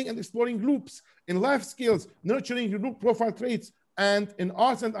 understanding and exploring loops, in life skills, nurturing your loop profile traits, and in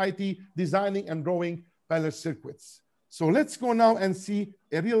arts and IT, designing and drawing parallel circuits. So let's go now and see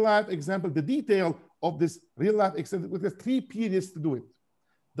a real life example, the detail of this real life example with the 3 periods to do it.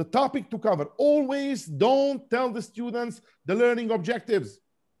 The topic to cover, always don't tell the students the learning objectives.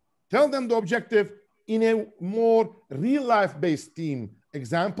 Tell them the objective in a more real life based theme.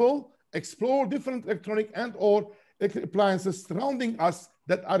 Example, explore different electronic and or electric appliances surrounding us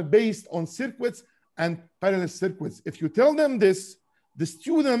that are based on circuits and parallel circuits. If you tell them this, the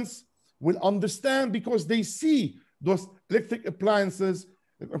students will understand because they see those electric appliances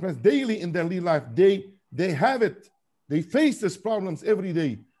daily in their real life. They have it. They face these problems every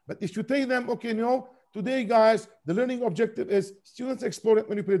day. But if you tell them, okay, no, today, guys, the learning objective is students explore and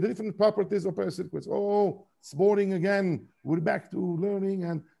manipulate the different properties of parallel circuits. Oh, it's boring again. We're back to learning.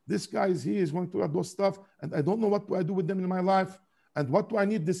 And this guy is here is going to add those stuff. And I don't know what do I do with them in my life. And what do I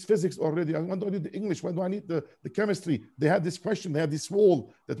need this physics already? What do I need the English? What do I need the chemistry? They have this question. They have this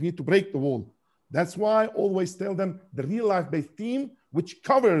wall that we need to break the wall. That's why I always tell them the real life-based theme, which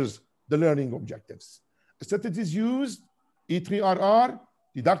covers the learning objectives. Strategies used, E3RR,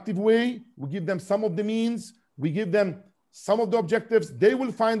 deductive way. We give them some of the means. We give them some of the objectives. They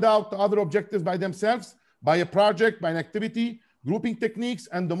will find out the other objectives by themselves, by a project, by an activity, grouping techniques,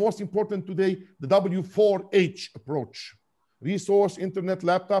 and the most important today, the W4H approach. Resource, internet,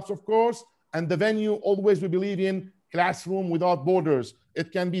 laptops, of course, and the venue, always we believe in classroom without borders.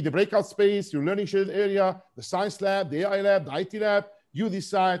 It can be the breakout space, your learning shared area, the science lab, the AI lab, the IT lab. You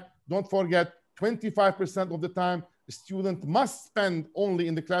decide. Don't forget, 25% of the time, the student must spend only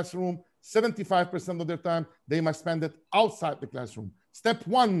in the classroom. 75% of their time, they must spend it outside the classroom. Step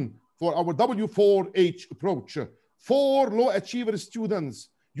 1 for our W4H approach. 4 low achiever students.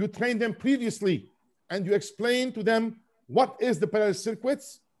 You train them previously and you explain to them what is the parallel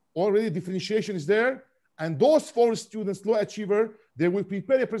circuits. Already differentiation is there. And those 4 students, low achiever, they will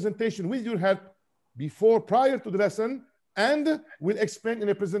prepare a presentation with your help prior to the lesson, and will explain in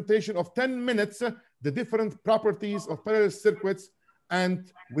a presentation of 10 minutes the different properties of parallel circuits,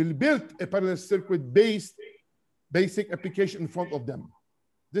 and will build a parallel circuit based basic application in front of them.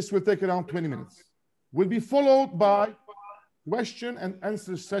 This will take around 20 minutes. Will be followed by question and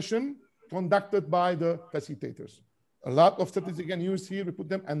answer session conducted by the facilitators. A lot of statistics again used here, we put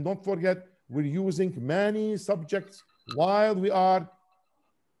them, and don't forget, we're using many subjects while we are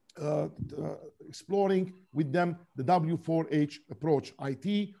exploring with them the W4H approach: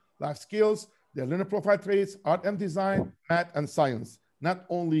 IT, life skills, their learner profile traits, art and design, math and science, not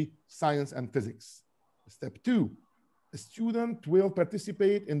only science and physics. Step 2, a student will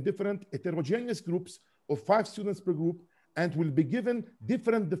participate in different heterogeneous groups of 5 students per group and will be given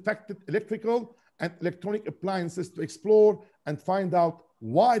different defective electrical and electronic appliances to explore and find out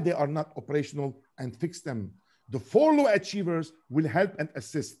why they are not operational and fix them. The 4 low achievers will help and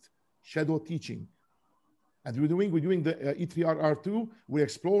assist shadow teaching. And we're doing the E3RR2. We're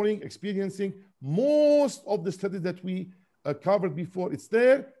exploring, experiencing most of the studies that we covered before. It's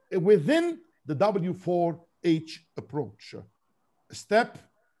there within the W4H approach. Step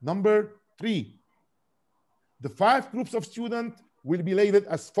number 3. The 5 groups of students will be labeled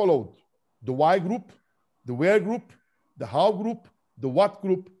as followed: the why group, the where group, the how group, the what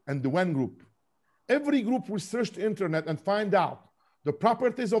group, and the when group. Every group will search the internet and find out the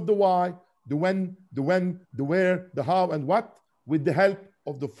properties of the why, the when, the where, the how, and what, with the help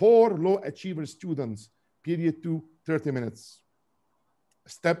of the 4 low achiever students, period 2, 30 minutes.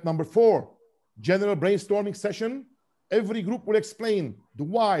 Step number 4, general brainstorming session. Every group will explain the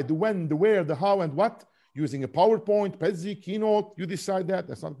why, the when, the where, the how, and what, using a PowerPoint, Pezzi, Keynote. You decide that,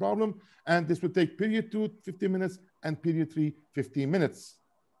 that's not a problem. And this will take period 2, 15 minutes, and period 3, 15 minutes.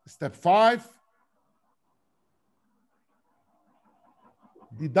 Step 5,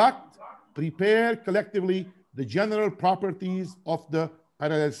 deduct, prepare collectively the general properties of the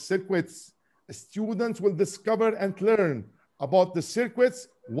parallel circuits. Students will discover and learn about the circuits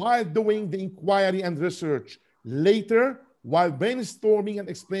while doing the inquiry and research. Later, while brainstorming and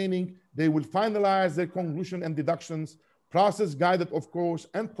explaining, they will finalize their conclusion and deductions, process guided, of course,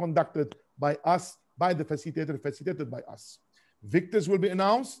 and conducted by us, by the facilitator, facilitated by us. Victors will be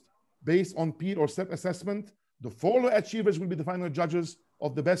announced based on peer or self-assessment. The 4 low achievers will be the final judges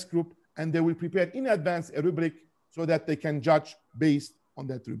of the best group, and they will prepare in advance a rubric so that they can judge based on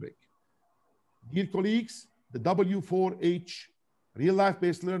that rubric. Dear colleagues, the W4H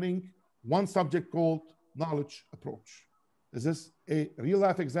real-life-based learning, one subject called knowledge approach. This is a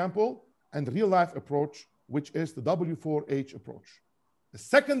real-life example and real-life approach, which is the W4H approach. The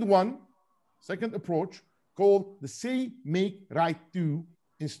second approach called the say, make, write, do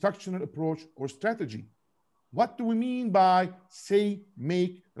instructional approach or strategy. What do we mean by say,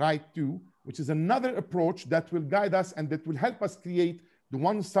 make, write, do, which is another approach that will guide us and that will help us create the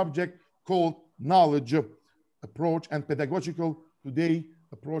one subject called knowledge approach and pedagogical today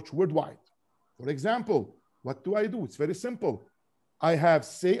approach worldwide. For example, what do? It's very simple. I have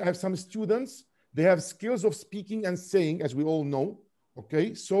some students, they have skills of speaking and saying, as we all know.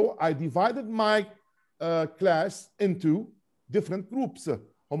 Okay, so I divided my class into different groups,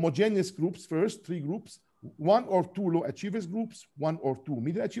 homogeneous groups first, 3 groups, 1 or 2 low achievers groups, 1 or 2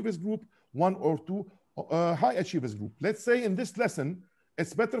 middle achievers group, 1 or 2 high achievers group. Let's say in this lesson,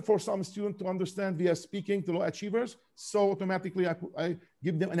 it's better for some students to understand via speaking to low achievers. So automatically I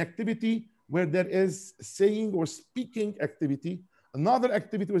give them an activity where there is saying or speaking activity. Another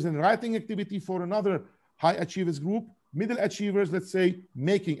activity was a writing activity for another high achievers group. Middle achievers, let's say,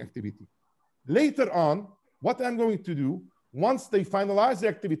 making activity. Later on, what I'm going to do, once they finalize the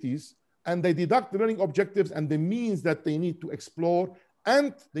activities and they deduct the learning objectives and the means that they need to explore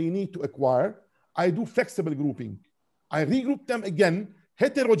and they need to acquire, I do flexible grouping. I regroup them again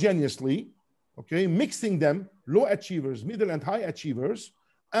heterogeneously, okay, mixing them, low achievers, middle and high achievers,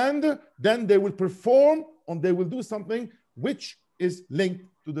 and then they will perform and they will do something which is linked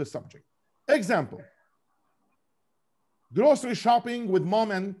to the subject. Example, grocery shopping with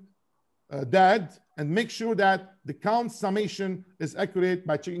mom and dad, and make sure that the count summation is accurate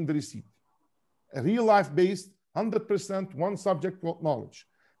by checking the receipt. A real life based 100% one subject knowledge.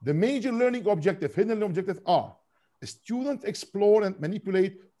 The major learning objective, hidden learning objectives are: a student explore and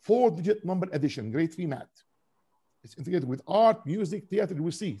manipulate 4-digit number addition, grade 3 math. It's integrated with art, music, theater.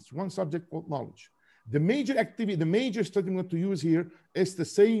 We see it's one subject called knowledge. The major activity, the major strategy I'm going to use here is the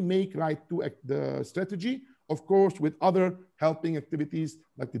say, make, write, do the strategy, of course, with other helping activities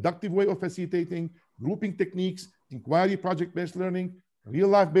like deductive way of facilitating, grouping techniques, inquiry, project-based learning,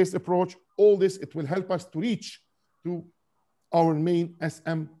 real-life-based approach. All this, it will help us to reach to our main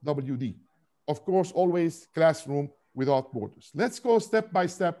SMWD. Of course, always classroom without borders. Let's go step by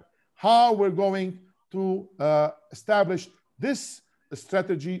step how we're going to establish this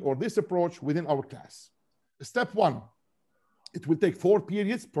strategy or this approach within our class. Step 1, it will take 4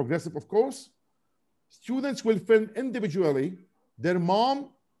 periods, progressive, of course. Students will film individually their mom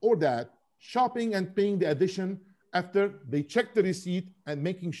or dad shopping and paying the addition after they check the receipt and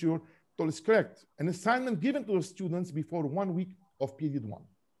making sure it is correct. An assignment given to the students before 1 week of period 1.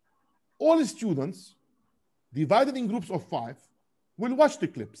 All the students, divided in groups of 5, will watch the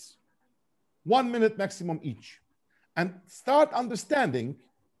clips, 1 minute maximum each, and start understanding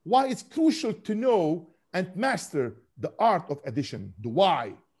why it's crucial to know and master the art of addition, the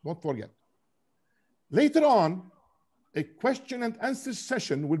why, don't forget. Later on, a question and answer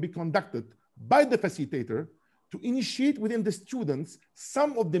session will be conducted by the facilitator to initiate within the students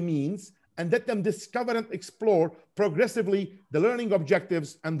some of the means and let them discover and explore progressively the learning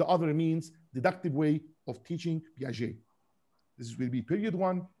objectives and the other means, deductive way of teaching Piaget. This will be period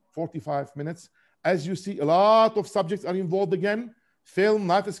 1, 45 minutes. As you see, a lot of subjects are involved again. Film,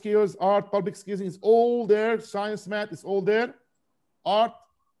 life skills, art, public skills is all there. Science, math is all there. Art,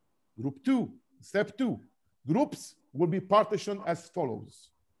 group 2, step 2. Groups will be partitioned as follows,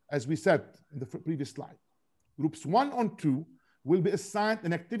 as we said in the previous slide. Groups 1 and 2 will be assigned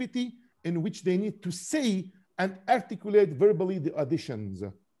an activity in which they need to say and articulate verbally the additions.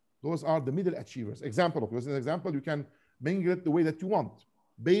 Those are the middle achievers. Example, because an example, you can mingle it the way that you want,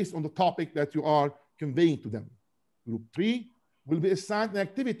 based on the topic that you are conveying to them. Group 3 will be assigned an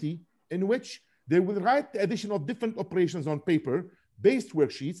activity in which they will write the addition of different operations on paper, based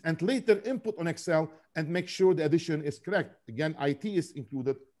worksheets, and later input on Excel and make sure the addition is correct. Again, IT is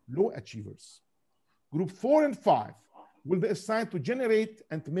included, low achievers. Group 4 and 5 will be assigned to generate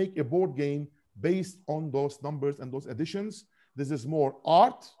and to make a board game based on those numbers and those additions. This is more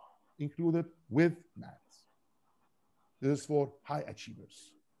art included with math. This is for high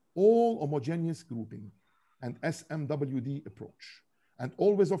achievers. All homogeneous grouping and SMWD approach. And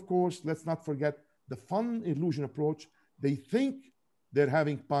always, of course, let's not forget the fun illusion approach. They think they're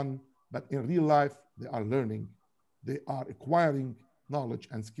having fun, but in real life, they are learning. They are acquiring knowledge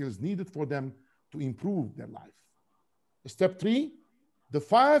and skills needed for them to improve their life. Step 3, the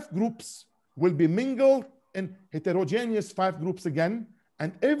 5 groups will be mingled in heterogeneous 5 groups again,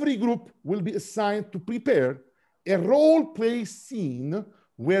 and every group will be assigned to prepare a role play scene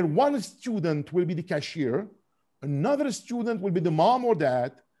where one student will be the cashier, another student will be the mom or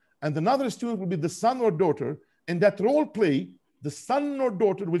dad, and another student will be the son or daughter. In that role play, the son or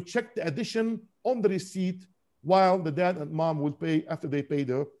daughter will check the addition on the receipt while the dad and mom will pay after they pay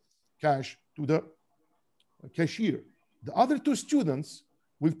the cash to the cashier. The other 2 students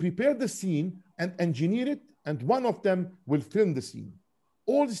will prepare the scene and engineer it, and one of them will film the scene.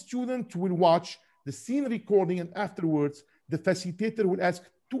 All the students will watch the scene recording, and afterwards, the facilitator will ask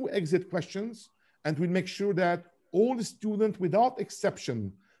 2 exit questions and will make sure that all the students, without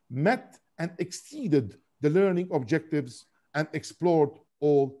exception, met and exceeded the learning objectives and explored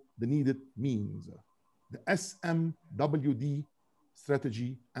all the needed means. The SMWD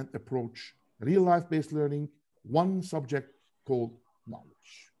strategy and approach, real life-based learning, one subject called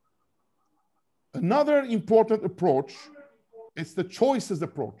knowledge. Another important approach is the choices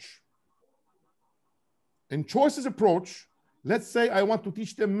approach. In choices approach, let's say I want to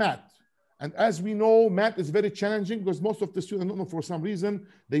teach them math. And as we know, math is very challenging because most of the students, I don't know, for some reason,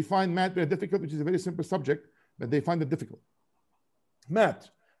 they find math very difficult, which is a very simple subject, but they find it difficult. Math,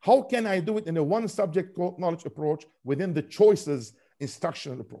 how can I do it in a one subject called knowledge approach within the choices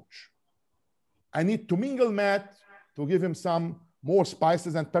instructional approach? I need to mingle math to give him some more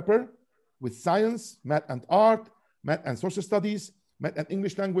spices and pepper with science, math and art, math and social studies, math and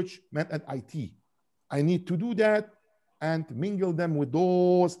English language, math and IT. I need to do that and mingle them with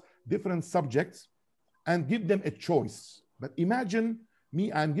those different subjects and give them a choice. But imagine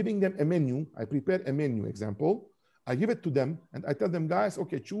me, I'm giving them a menu. I prepare a menu example. I give it to them and I tell them, guys,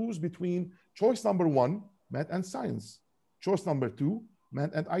 okay, choose between choice number 1, math and science. Choice number 2,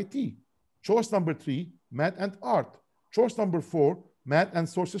 math and IT. Choice number 3, math and art. Choice number 4, math and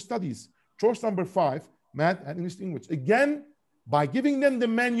social studies. Choice number 5, math and English language. Again, by giving them the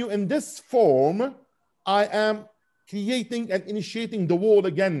menu in this form, I am creating and initiating the wall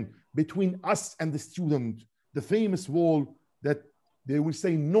again between us and the student, the famous wall that they will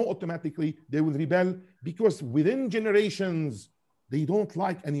say no automatically, they will rebel because within generations, they don't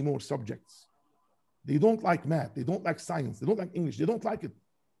like any more subjects. They don't like math, they don't like science, they don't like English, they don't like it.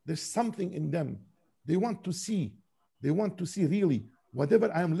 There's something in them. They want to see really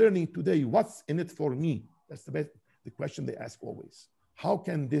whatever I'm learning today, what's in it for me? That's the question they ask always. How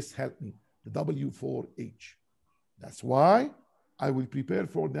can this help me? The W4H. That's why I will prepare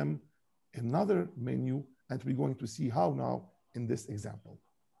for them another menu, and we're going to see how now in this example.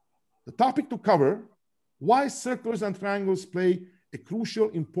 The topic to cover, why circles and triangles play a crucial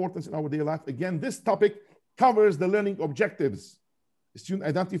importance in our daily life. Again, this topic covers the learning objectives. The student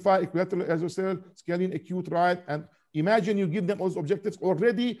identify equilateral, isosceles, scalene, acute, right? And imagine you give them those objectives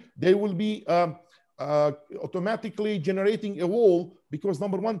already, they will be automatically generating a wall because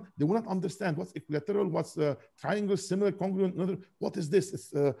number 1, they will not understand what's equilateral, what's triangle, similar, congruent, what is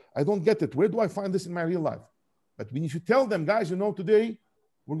this? I don't get it. Where do I find this in my real life? But when you tell them, guys, you know, today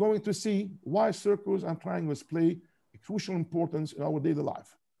we're going to see why circles and triangles play a crucial importance in our daily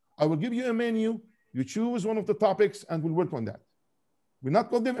life. I will give you a menu You choose one of the topics and we'll work on that. We'll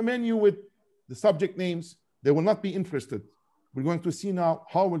not give them a menu with the subject names. They will not be interested. We're going to see now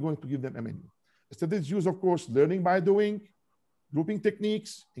how we're going to give them a menu. Strategies use, of course, learning by doing, grouping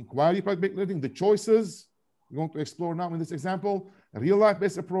techniques, inquiry project learning, the choices. We're going to explore now in this example, a real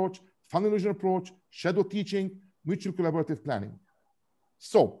life-based approach, funnel illusion approach, shadow teaching, mutual collaborative planning.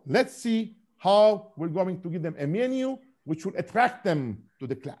 So let's see how we're going to give them a menu which will attract them to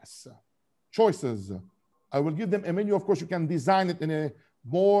the class. Choices. I will give them a menu. Of course, you can design it in a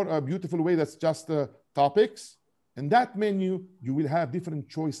more beautiful way that's just topics. In that menu, you will have different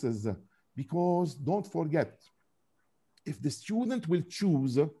choices because don't forget, if the student will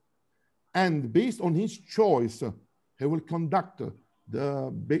choose and based on his choice, he will conduct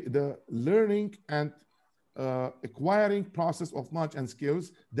the learning and acquiring process of knowledge and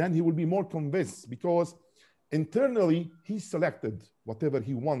skills, then he will be more convinced because internally he selected whatever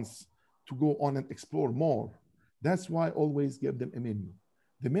he wants to go on and explore more. That's why I always give them a menu.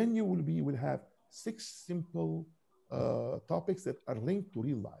 The menu will have 6 simple topics that are linked to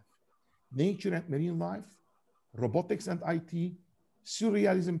real life: nature and marine life, robotics and IT,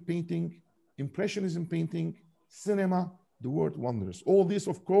 surrealism painting, impressionism painting, cinema, the world wonders. All this,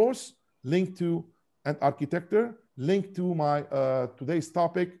 of course, linked to an architecture, linked to my today's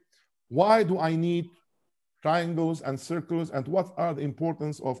topic. Why do I need triangles and circles, and what are the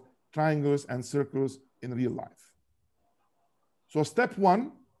importance of triangles and circles in real life? So step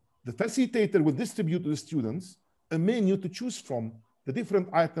 1, the facilitator will distribute to the students a menu to choose from. The different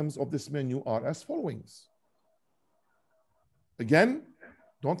items of this menu are as follows. Again,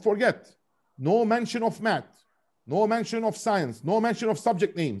 don't forget, no mention of math, no mention of science, no mention of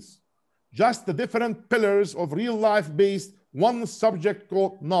subject names, just the different pillars of real life based one subject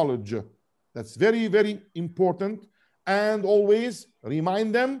called knowledge. That's very, very important. And always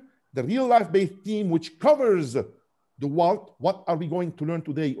remind them the real life based theme which covers the what are we going to learn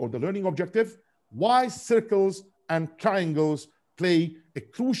today, or the learning objective, why circles and triangles play a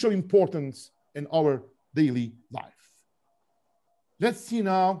crucial importance in our daily life. Let's see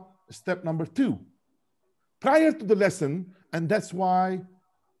now step number 2. Prior to the lesson, and that's why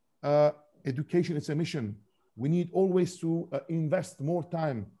education is a mission. We need always to invest more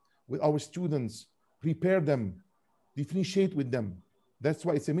time with our students, prepare them, differentiate with them. That's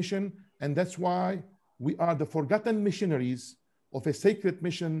why it's a mission, and that's why we are the forgotten missionaries of a sacred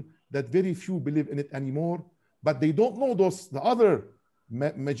mission that very few believe in it anymore. But they don't know the other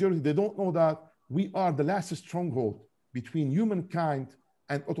majority, they don't know that we are the last stronghold between humankind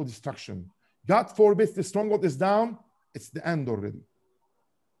and autodestruction. God forbid the stronghold is down, it's the end already.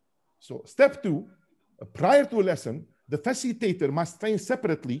 So step 2, prior to a lesson, the facilitator must train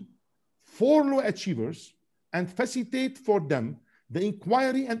separately 4 low achievers and facilitate for them the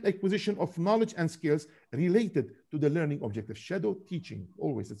inquiry and acquisition of knowledge and skills related to the learning objective. Shadow teaching,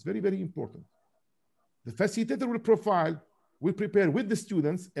 always, it's very, very important. The facilitator will prepare with the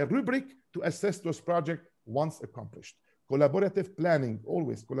students a rubric to assess those projects once accomplished. Collaborative planning,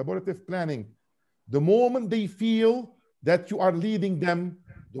 always collaborative planning. The moment they feel that you are leading them,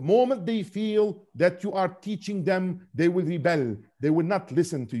 the moment they feel that you are teaching them, they will rebel. They will not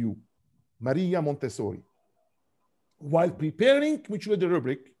listen to you. Maria Montessori. While preparing mutually the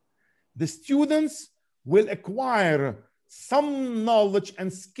rubric, the students will acquire some knowledge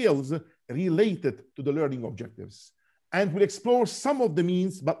and skills related to the learning objectives, and will explore some of the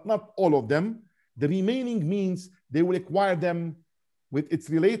means, but not all of them. The remaining means, they will acquire them with its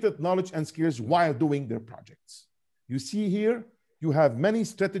related knowledge and skills while doing their projects. You see here, you have many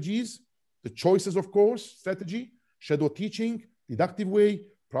strategies, the choices, of course, strategy, shadow teaching, deductive way,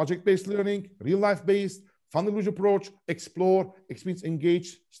 project-based learning, real-life-based, funnel illusion approach, explore, experience,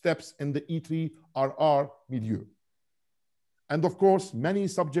 engage, steps in the E3RR milieu. And of course, many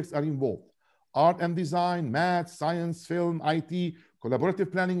subjects are involved. Art and design, math, science, film, IT,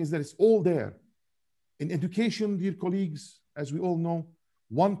 collaborative planning is there, it's all there. In education, dear colleagues, as we all know,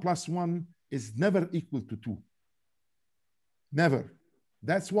 1 + 1 is never equal to 2. Never.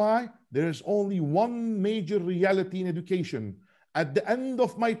 That's why there is only one major reality in education. At the end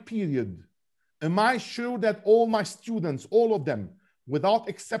of my period, am I sure that all my students, all of them, without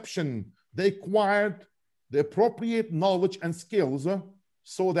exception, they acquired the appropriate knowledge and skills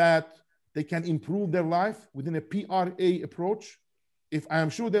so that they can improve their life within a PRA approach? If I am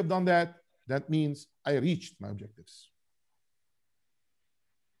sure they've done that, that means I reached my objectives.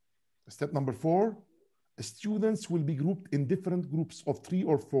 Step number 4, students will be grouped in different groups of 3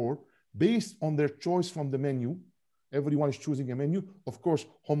 or 4 based on their choice from the menu. Everyone is choosing a menu, of course,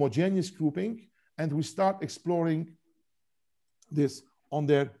 homogeneous grouping, and we start exploring this on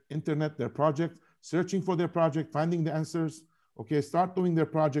their internet, their project. searching for their project, finding the answers. Okay, start doing their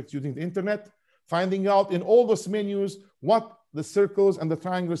projects using the internet, finding out in all those menus what the circles and the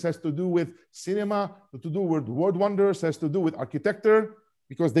triangles has to do with cinema, to do with word wonders, has to do with architecture,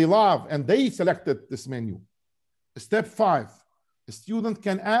 because they love and they selected this menu. Step 5, a student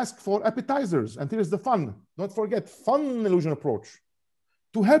can ask for appetizers, and here's the fun. Don't forget, fun illusion approach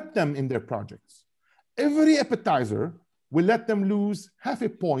to help them in their projects. Every appetizer will let them lose half a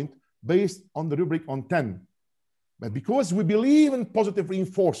point based on the rubric on 10. But because we believe in positive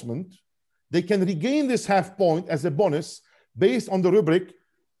reinforcement, they can regain this half point as a bonus based on the rubric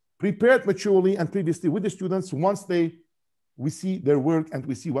prepared maturely and previously with the students once we see their work and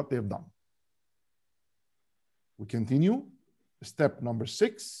we see what they've done. We continue. Step number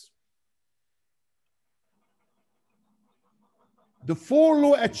 6. The 4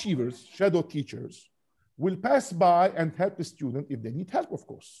 low achievers, shadow teachers, will pass by and help the student if they need help, of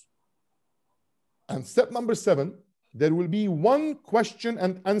course. And step number 7, there will be 1 question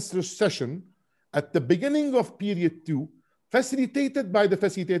and answer session at the beginning of period 2, facilitated by the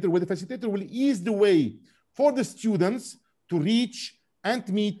facilitator, where the facilitator will ease the way for the students to reach and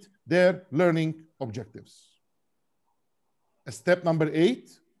meet their learning objectives. Step number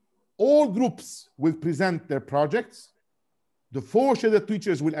 8, all groups will present their projects. The 4 shadow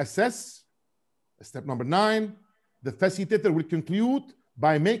teachers will assess. Step number 9, the facilitator will conclude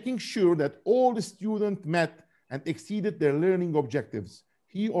by making sure that all the students met and exceeded their learning objectives.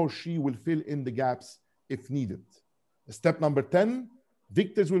 He or she will fill in the gaps if needed. Step number 10,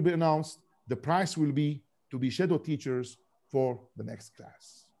 victors will be announced. The prize will be to be shadow teachers for the next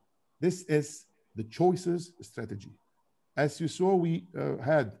class. This is the choices strategy. As you saw, we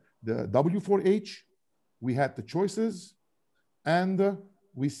had the W4H, we had the choices, and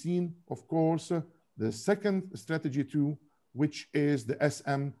we've seen, of course, the second strategy too, which is the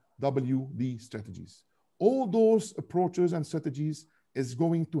SMWD strategies. All those approaches and strategies is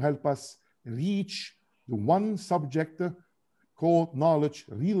going to help us reach the one subject called knowledge,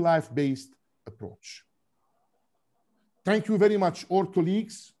 real life-based approach. Thank you very much, all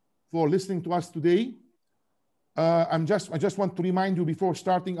colleagues, for listening to us today. I just want to remind you before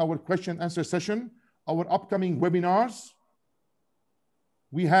starting our question and answer session, our upcoming webinars.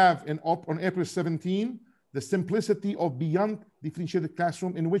 We have on April 17, the simplicity of beyond differentiated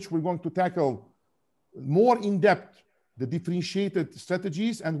classroom, in which we're going to tackle more in depth the differentiated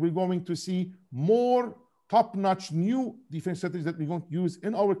strategies, and we're going to see more top-notch new different strategies that we're going to use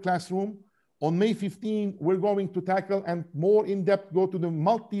in our classroom. On May 15, we're going to tackle and more in depth go to the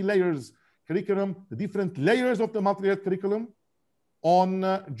multi-layers curriculum, the different layers of the multi-layered curriculum.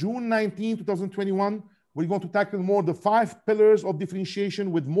 On June 19, 2021, we're going to tackle more the 5 pillars of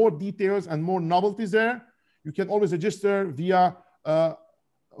differentiation with more details and more novelties there. You can always register via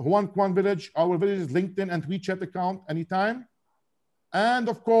Hua Quan Village, our village's LinkedIn and WeChat account anytime. And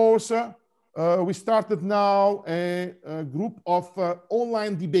of course, we started now a group of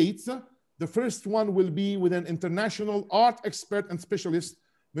online debates. The first one will be with an international art expert and specialist,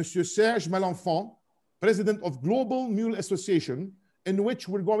 Monsieur Serge Malenfant, president of Global Mural Association, in which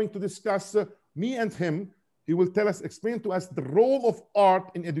we're going to discuss, me and him, he will explain to us the role of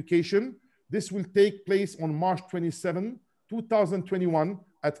art in education. This will take place on March 27, 2021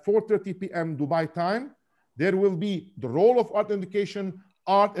 at 4:30 p.m. Dubai time. There will be the role of art in education,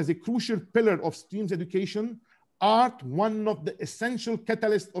 art as a crucial pillar of STEAM's education, art, one of the essential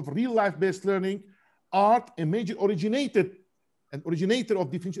catalysts of real life-based learning, art, a major originator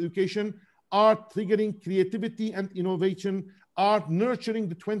of differential education, art triggering creativity and innovation, art nurturing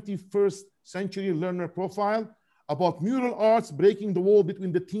the 21st century learner profile, about mural arts breaking the wall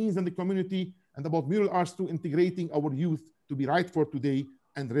between the teens and the community, and about mural arts to integrating our youth to be right for today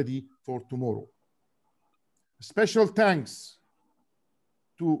and ready for tomorrow. Special thanks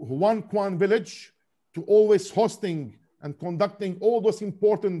to Hua Quan Village to always hosting and conducting all those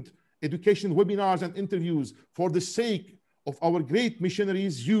important education webinars and interviews for the sake of our great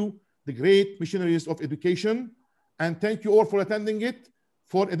missionaries, you, the great missionaries of education. And thank you all for attending it.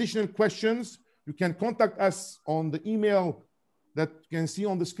 For additional questions, you can contact us on the email that you can see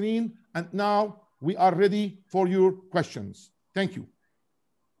on the screen. And now we are ready for your questions. Thank you.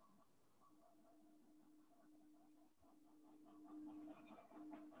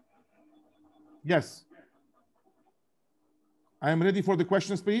 Yes. I am ready for the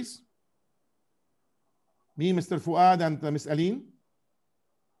questions, please. Me, Mr. Fuad, and Ms. Aline.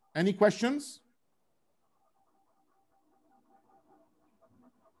 Any questions?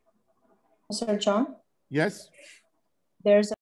 Mr. John? Yes. There's